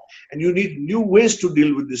come up, and you need new ways to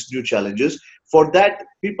deal with these new challenges. For that,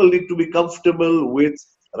 people need to be comfortable with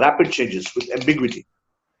rapid changes, with ambiguity.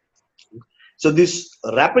 So this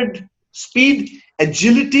rapid speed,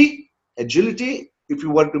 agility if you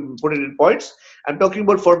want to put it in points. I'm talking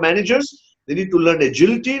about for managers, they need to learn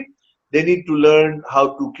agility, they need to learn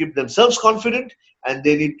how to keep themselves confident, and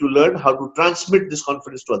they need to learn how to transmit this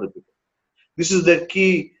confidence to other people. This is their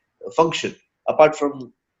key function, apart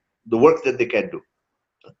from the work that they can do.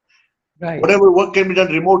 Right. Whatever work can be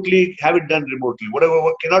done remotely, have it done remotely. Whatever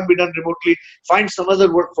work cannot be done remotely, find some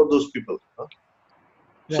other work for those people.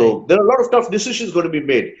 Right. So there are a lot of tough decisions going to be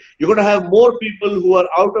made. You're going to have more people who are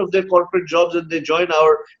out of their corporate jobs and they join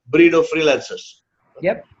our breed of freelancers.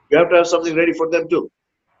 Yep. You have to have something ready for them too.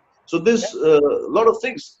 So there's a lot of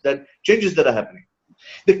things that changes that are happening.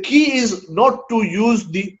 The key is not to use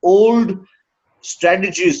the old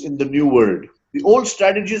strategies in the new world. The old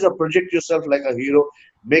strategies are project yourself like a hero,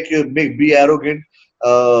 be arrogant.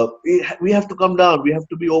 We have to come down. We have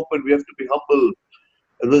to be open. We have to be humble.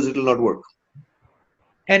 Otherwise, it will not work.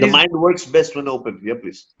 And The mind works best when open. Yeah,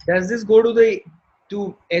 please. does this go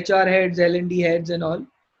to HR heads, L&D heads, and all?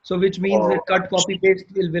 So which means that cut copy paste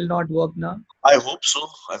will not work now. I hope so.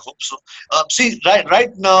 I hope so. See,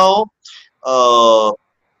 right now,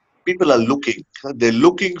 people are looking. They're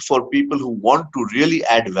looking for people who want to really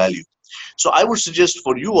add value. So I would suggest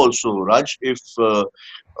for you also, Raj, if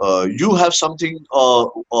you have something,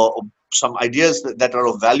 some ideas that are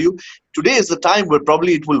of value, today is the time where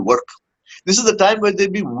probably it will work. This is the time where they'll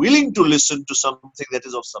be willing to listen to something that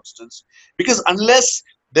is of substance. Because unless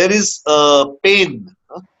there is pain,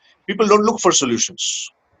 people don't look for solutions.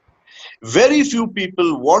 Very few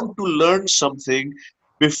people want to learn something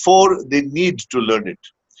before they need to learn it.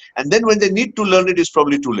 And then when they need to learn it, it's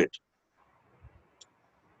probably too late.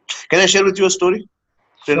 Can I share with you a story?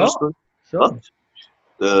 Sure. Story? Sure.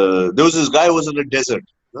 There was this guy who was in a desert.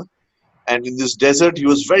 And in this desert, he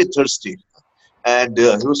was very thirsty. And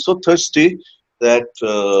he was so thirsty that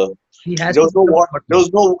there was no water. There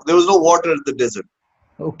was no water in the desert.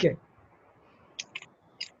 Okay.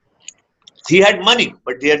 He had money,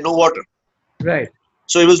 but he had no water. Right.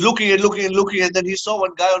 So he was looking and looking and looking, and then he saw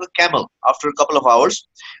one guy on a camel after a couple of hours.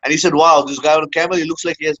 And he said, wow, this guy on a camel, he looks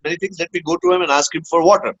like he has many things. Let me go to him and ask him for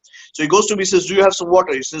water. So he goes to him, he says, do you have some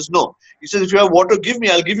water? He says, no. He says, if you have water, give me,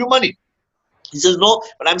 I'll give you money. He says, no,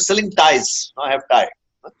 but I'm selling ties. I have tie.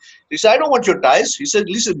 He said, I don't want your ties. He said,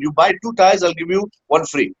 listen, you buy 2 ties, I'll give you 1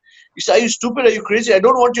 free. He said, are you stupid? Are you crazy? I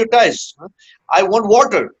don't want your ties. I want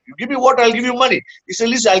water. You give me water, I'll give you money. He said,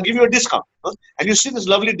 listen, I'll give you a discount. And you see this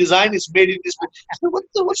lovely design, it's made in this. I said,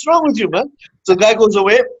 what's wrong with you, man? So the guy goes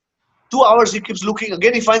away. 2 hours, he keeps looking.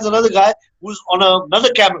 Again, he finds another guy who's on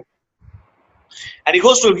another camel. And he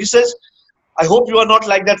goes to him. He says, I hope you are not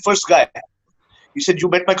like that first guy. He said, you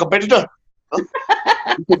met my competitor? He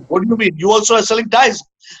said, what do you mean? You also are selling ties?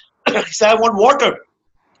 He said, I want water.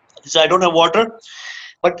 He said, I don't have water.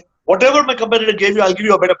 But whatever my competitor gave you, I'll give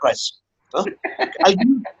you a better price.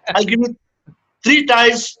 I'll give you 3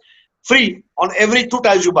 ties free on every 2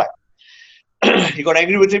 ties you buy. He got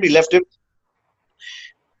angry with him. He left him.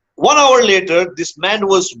 1 hour later, this man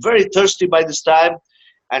was very thirsty by this time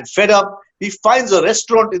and fed up. He finds a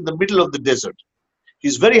restaurant in the middle of the desert.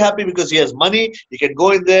 He's very happy because he has money. He can go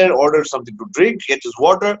in there, order something to drink, get his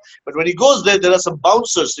water. But when he goes there, there are some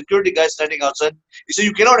bouncers, security guys standing outside. He said,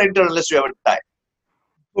 you cannot enter unless you have a tie.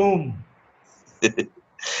 Boom.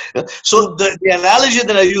 So the analogy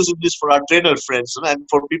that I use in this for our trainer friends and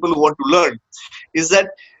for people who want to learn is that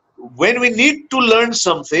when we need to learn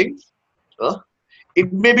something,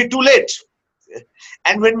 it may be too late.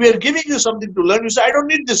 And when we are giving you something to learn, you say, I don't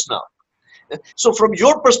need this now. So from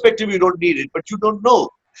your perspective, you don't need it, but you don't know.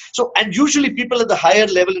 So, and usually people at the higher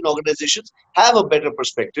level in organizations have a better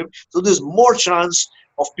perspective. So there's more chance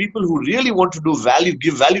of people who really want to do value,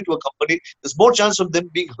 give value to a company. There's more chance of them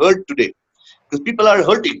being heard today because people are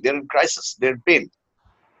hurting. They're in crisis. They're in pain.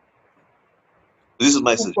 This is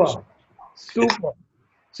my suggestion. Super.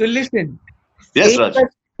 So listen. Yes, Raj.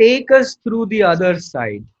 Take us through the other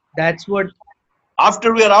side. That's what.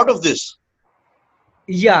 After we are out of this.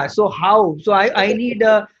 Yeah. So how? So I need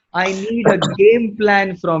a game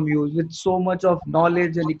plan from you with so much of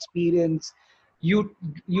knowledge and experience. You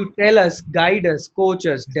tell us, guide us, coach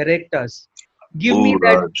us, direct us. Give me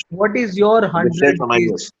that. Raj. What is your 100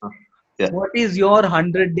 days? Yeah. What is your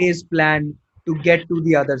 100 days plan to get to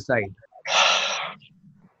the other side?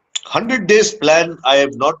 100 days plan, I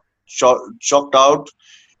have not chalked out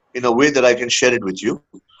in a way that I can share it with you.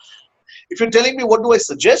 If you're telling me what do I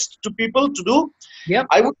suggest to people to do, yeah,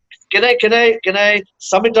 I would. Can I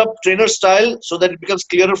sum it up trainer style so that it becomes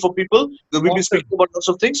clearer for people? Because we'll be speaking about lots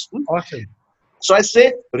of things. Awesome. So I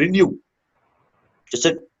say renew. Just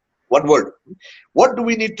said one word. What do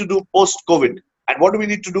we need to do post-COVID? And what do we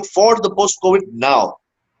need to do for the post-COVID now?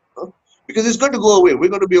 because it's going to go away.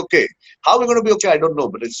 We're going to be okay. How we're going to be okay, I don't know,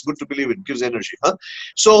 but it's good to believe it. Gives energy. Huh?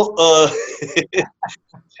 So,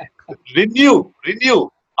 renew.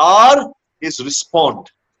 R is respond.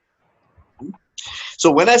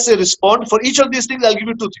 So when I say respond, for each of these things, I'll give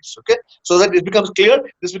you two things, okay? So that it becomes clear.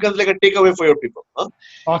 This becomes like a takeaway for your people. Huh?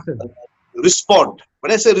 Awesome. Respond.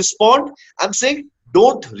 When I say respond, I'm saying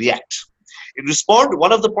don't react. In respond,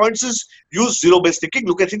 one of the points is use zero-based thinking,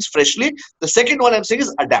 look at things freshly. The second one I'm saying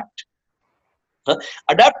is adapt.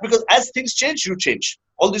 Adapt, because as things change, you change.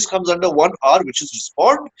 All this comes under one R, which is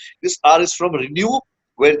respond. This R is from renew,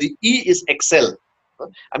 where the E is excel.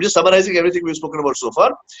 I'm just summarizing everything we've spoken about so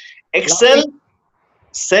far. Excel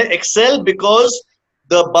because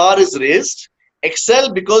the bar is raised.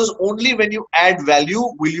 Excel because only when you add value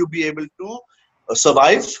will you be able to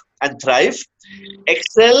survive and thrive.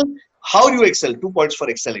 Excel, how you excel? 2 points for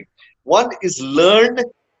excelling. One is learn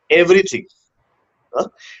everything.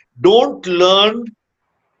 Don't learn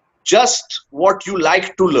just what you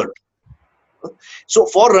like to learn. So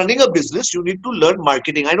for running a business, you need to learn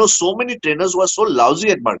marketing. I know so many trainers who are so lousy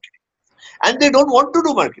at marketing and they don't want to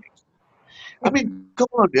do marketing. I mean, come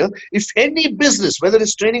on, yeah. If any business, whether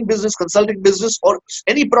it's training business, consulting business, or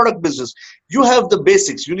any product business, you have the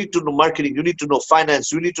basics. You need to know marketing. You need to know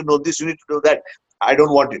finance. You need to know this. You need to know that. I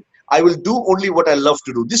don't want it. I will do only what I love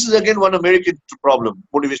to do. This is again one American problem.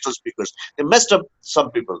 Motivational speakers, they messed up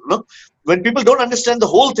some people. No, when people don't understand the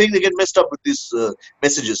whole thing, they get messed up with these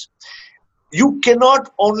messages. You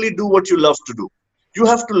cannot only do what you love to do. You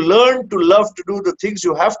have to learn to love to do the things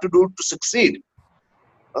you have to do to succeed.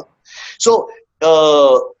 So,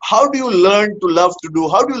 how do you learn to love to do?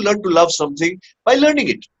 How do you learn to love something? By learning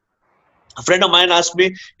it. A friend of mine asked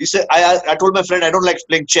me, he said, I told my friend, I don't like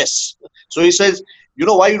playing chess. So he says, you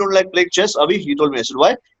know why you don't like playing chess, Avi? He told me. I said,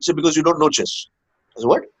 why? He said, because you don't know chess. I said,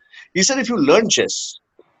 what? He said, if you learn chess,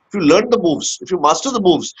 if you learn the moves, if you master the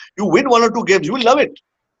moves, you win 1 or 2 games, you will love it.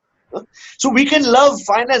 So we can love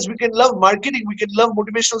finance, we can love marketing, we can love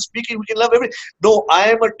motivational speaking, we can love everything. No,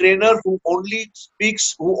 I am a trainer who only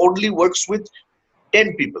speaks, who only works with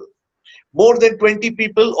 10 people. More than 20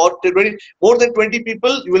 people or 20, more than 20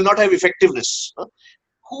 people, you will not have effectiveness.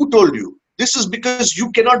 Who told you? This is because you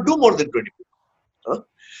cannot do more than 20 people.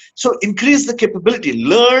 So increase the capability,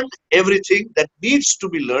 learn everything that needs to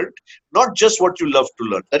be learned, not just what you love to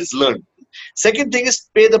learn. That is learn. Second thing is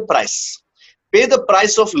pay the price. Pay the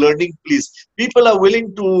price of learning, please. People are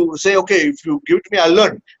willing to say, okay, if you give it to me, I'll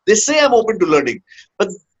learn. They say I'm open to learning, but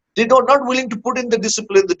they're not willing to put in the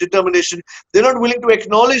discipline, the determination. They're not willing to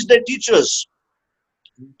acknowledge their teachers.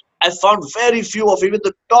 I found very few of even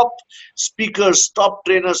the top speakers, top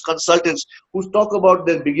trainers, consultants who talk about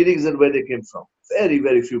their beginnings and where they came from. Very,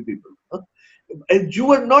 very few people. And you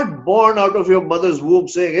were not born out of your mother's womb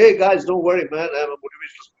saying, hey guys, don't worry, man, I'm a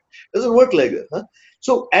motivational speaker. It doesn't work like that.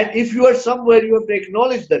 So, and if you are somewhere, you have to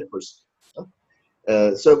acknowledge that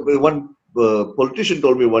person. So one politician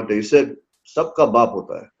told me one day, he said, "Sabka baap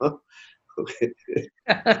hota hai." Okay.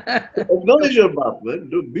 Acknowledge your baap, man.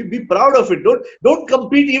 Be proud of it. Don't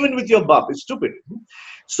compete even with your baap. It's stupid.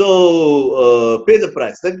 So pay the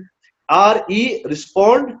price. Then RE,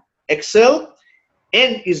 respond, excel.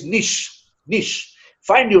 N is niche. Niche.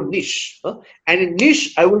 Find your niche. And in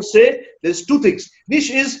niche, I will say there's 2 things. Niche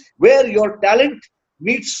is where your talent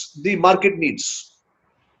meets the market needs.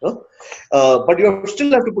 But you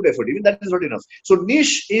still have to put effort. Even that is not enough. So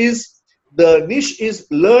niche is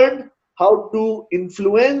learn how to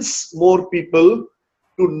influence more people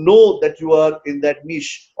to know that you are in that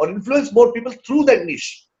niche, or influence more people through that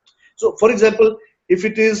niche. So for example, if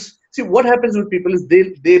it is, see what happens with people is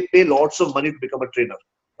they pay lots of money to become a trainer.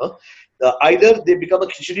 Either they become a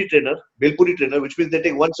khichdi trainer, Belpuri trainer, which means they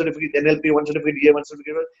take 1 certificate NLP, 1 certificate EA, 1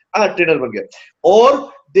 certificate, trainer ban gaya.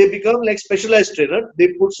 Or they become like specialized trainer,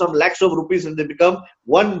 they put some lakhs of rupees and they become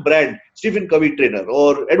one brand, Stephen Covey trainer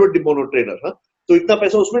or Edward De Bono trainer. So itna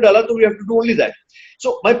paisa usme dala, so we have to do only that.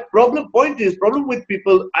 So my problem with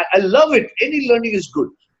people, I love it. Any learning is good.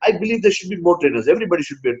 I believe there should be more trainers. Everybody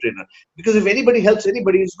should be a trainer. Because if anybody helps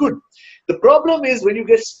anybody, it's good. The problem is when you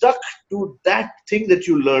get stuck to that thing that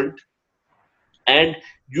you learned and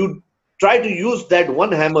you try to use that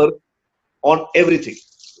one hammer on everything.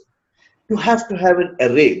 You have to have an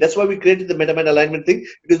array. That's why we created the MetaMind alignment thing,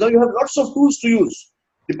 because now you have lots of tools to use.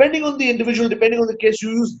 Depending on the individual, depending on the case, you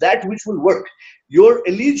use that which will work. Your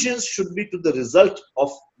allegiance should be to the result of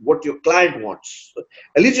what your client wants.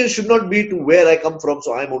 Allegiance should not be to where I come from,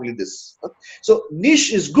 so I'm only this. So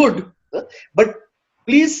niche is good, but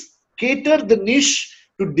please cater the niche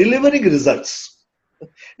to delivering results.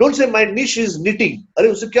 Don't say my niche is knitting. अरे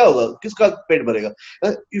उससे क्या होगा? किसका पेट भरेगा?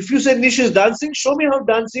 If you say niche is dancing, show me how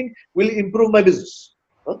dancing will improve my business.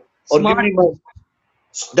 Or give Smart me my. move.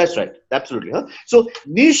 That's right, absolutely. So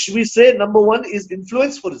niche, we say number one is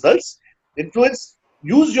influence for results. Influence.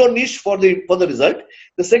 Use your niche for the result.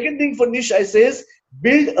 The second thing for niche I say is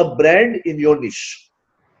build a brand in your niche.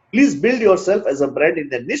 Please build yourself as a brand in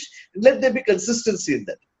that niche and let there be consistency in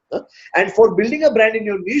that. And for building a brand in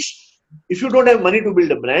your niche, if you don't have money to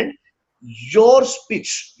build a brand, your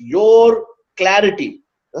speech, your clarity,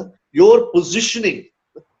 your positioning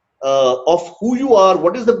of who you are,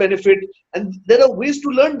 what is the benefit, and there are ways to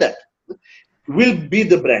learn that, will be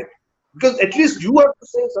the brand. Because at least you have to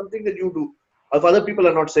say something that you do, if other people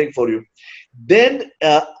are not saying for you. Then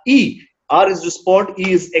E, R is respond,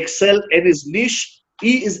 E is excel, N is niche,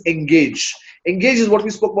 E is engage. Engage is what we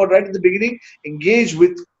spoke about right in the beginning. Engage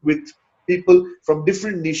with people from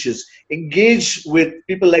different niches. Engage with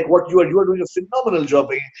people like what you are. You are doing a phenomenal job,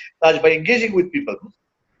 Taj, by engaging with people.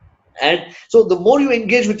 And so the more you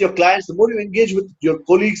engage with your clients, the more you engage with your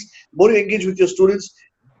colleagues, the more you engage with your students,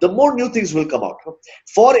 the more new things will come out.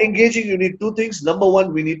 For engaging, you need two things. Number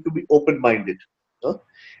one, we need to be open-minded.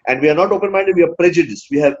 And we are not open-minded, we are prejudiced.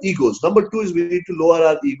 We have egos. Number two is we need to lower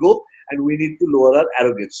our ego and we need to lower our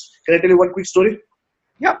arrogance. Can I tell you one quick story?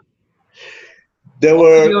 Yeah. There All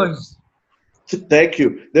were, yours. thank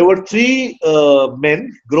you. There were three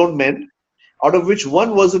men, grown men, out of which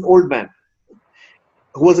one was an old man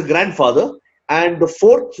who was a grandfather, and the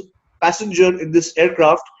fourth passenger in this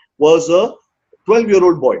aircraft was a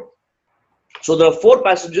 12-year-old boy. So there are four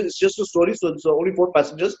passengers. It's just a story. So it's only four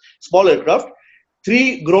passengers, small aircraft.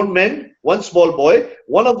 Three grown men, one small boy.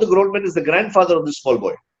 One of the grown men is the grandfather of this small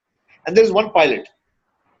boy. And there is one pilot.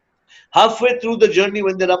 Halfway through the journey,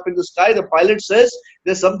 when they're up in the sky, the pilot says,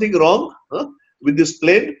 there's something wrong with this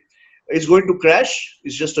plane. It's going to crash.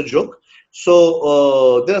 It's just a joke.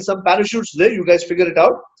 So there are some parachutes there. You guys figure it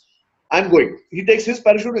out. I'm going. He takes his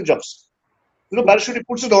parachute and jumps. Parachute, he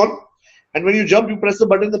puts it on. And when you jump, you press the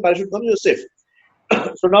button, the parachute comes, you're safe.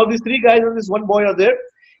 So now these three guys and this one boy are there.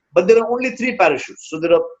 But there are only three parachutes. So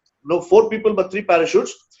there are no four people, but three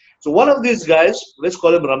parachutes. So one of these guys, let's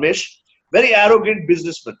call him Ramesh, very arrogant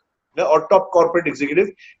businessman or top corporate executive.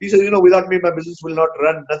 He says, without me, my business will not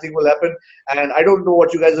run. Nothing will happen. And I don't know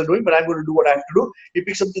what you guys are doing, but I'm going to do what I have to do. He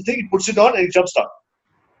picks up the thing, he puts it on, and he jumps down.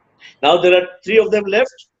 Now there are three of them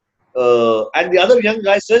left. And the other young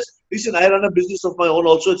guy says, listen, I run a business of my own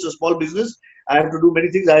also. It's a small business. I have to do many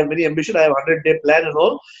things. I have many ambition. I have 100-day plan and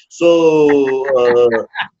all. So,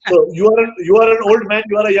 so you are an old man.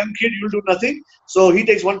 You are a young kid. You will do nothing. So he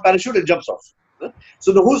takes one parachute and jumps off.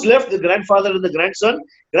 So who's left? The grandfather and the grandson.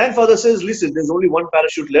 Grandfather says, listen, there's only one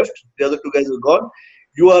parachute left. The other two guys are gone.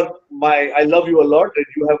 I love you a lot and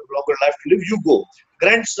you have a longer life to live. You go.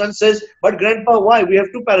 Grandson says, but grandpa, why? We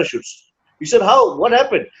have two parachutes. He said, how? What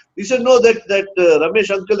happened? He said, no, that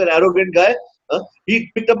Ramesh uncle, that arrogant guy, he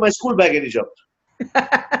picked up my school bag and he jumped.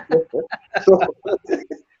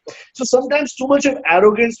 So sometimes too much of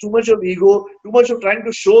arrogance, too much of ego, too much of trying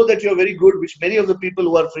to show that you're very good, which many of the people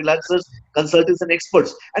who are freelancers, consultants and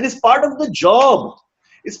experts. And it's part of the job.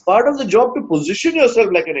 It's part of the job to position yourself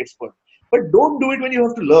like an expert. But don't do it when you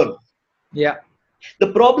have to learn. Yeah.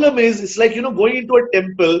 The problem is, it's like, going into a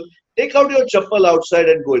temple, take out your chappal outside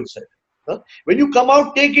and go inside. When you come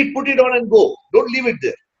out, take it, put it on and go. Don't leave it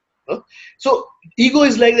there. So ego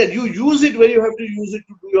is like that. You use it where you have to use it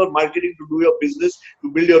to do your marketing, to do your business,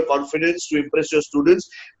 to build your confidence, to impress your students.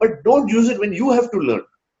 But don't use it when you have to learn.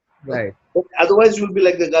 Right. Otherwise, you'll be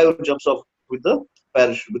like the guy who jumps off with the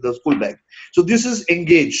parachute, with the school bag. So this is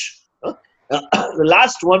engage. The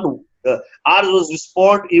last one, R was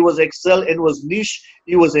respond, E was excel, N was niche,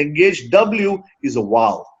 E was engage, W is a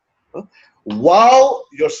wow. Wow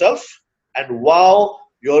yourself and wow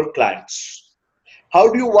your clients. How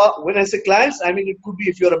do you wow? When I say clients, I mean it could be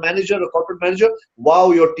if you're a manager, a corporate manager,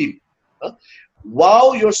 wow your team.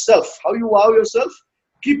 Wow yourself. How you wow yourself?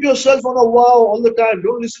 Keep yourself on a wow all the time.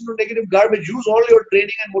 Don't listen to negative garbage. Use all your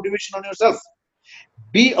training and motivation on yourself.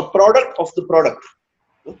 Be a product of the product.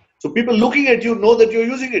 So people looking at you know that you're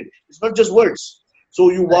using it. It's not just words. So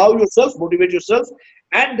you wow yourself, motivate yourself,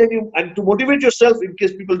 and then to motivate yourself, in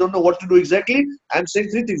case people don't know what to do exactly, I'm saying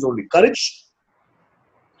three things only: courage,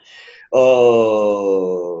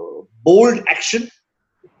 bold action.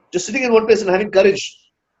 Just sitting in one place and having courage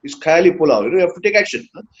is khayali pulao. You have to take action,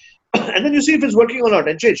 and then you see if it's working or not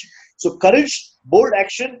and change. So courage, bold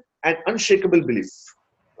action, and unshakable belief.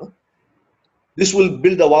 This will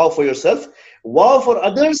build a wow for yourself. Wow for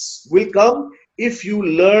others will come if you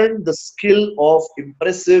learn the skill of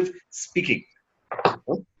impressive speaking.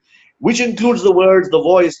 which includes the words, the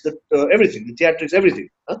voice, everything, the theatrics, everything,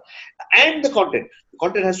 and the content. The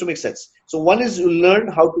content has to make sense. So one is you learn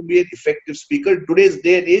how to be an effective speaker. In today's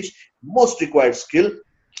day and age, most required skill,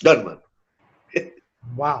 done, man.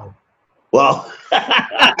 Wow. Wow.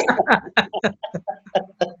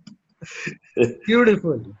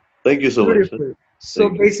 Beautiful. Thank you so much. Beautiful. So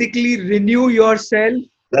Thank you. basically, renew yourself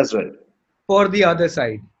That's right. for the other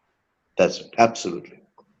side. That's right. Absolutely.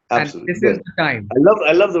 And Absolutely. this is the time.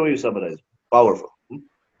 I love the way you summarize. Powerful.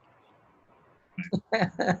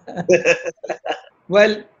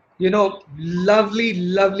 Well, lovely,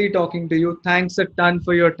 lovely talking to you. Thanks a ton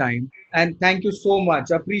for your time. And thank you so much.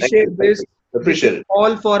 Thank Appreciate you. this. Appreciate This is it.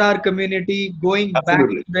 all for our community, going back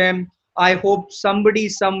Absolutely. to them. I hope somebody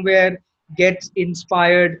somewhere gets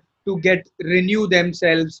inspired to renew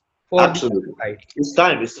themselves for the Absolutely. right It's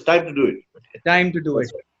time. It's the time to do it. time to do it.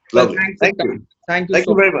 That's right. Well, Lovely. thanks a Thank you. ton. Thank you Thank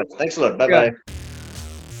so you much. very much. Thanks a lot. Bye Yeah.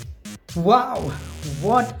 bye. Wow,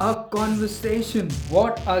 what a conversation.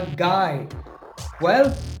 What a guy. Well,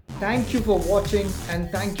 thank you for watching and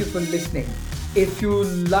thank you for listening. If you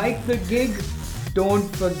like the gig,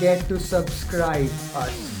 don't forget to subscribe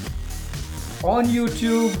us on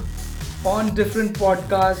YouTube, on different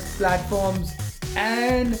podcast platforms,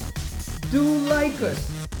 and do like us.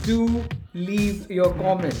 Do leave your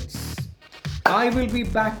comments. I will be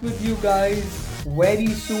back with you guys very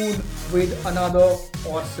soon with another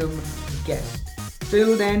awesome guest.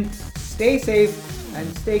 Till then, stay safe and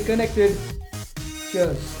stay connected.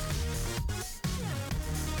 Cheers.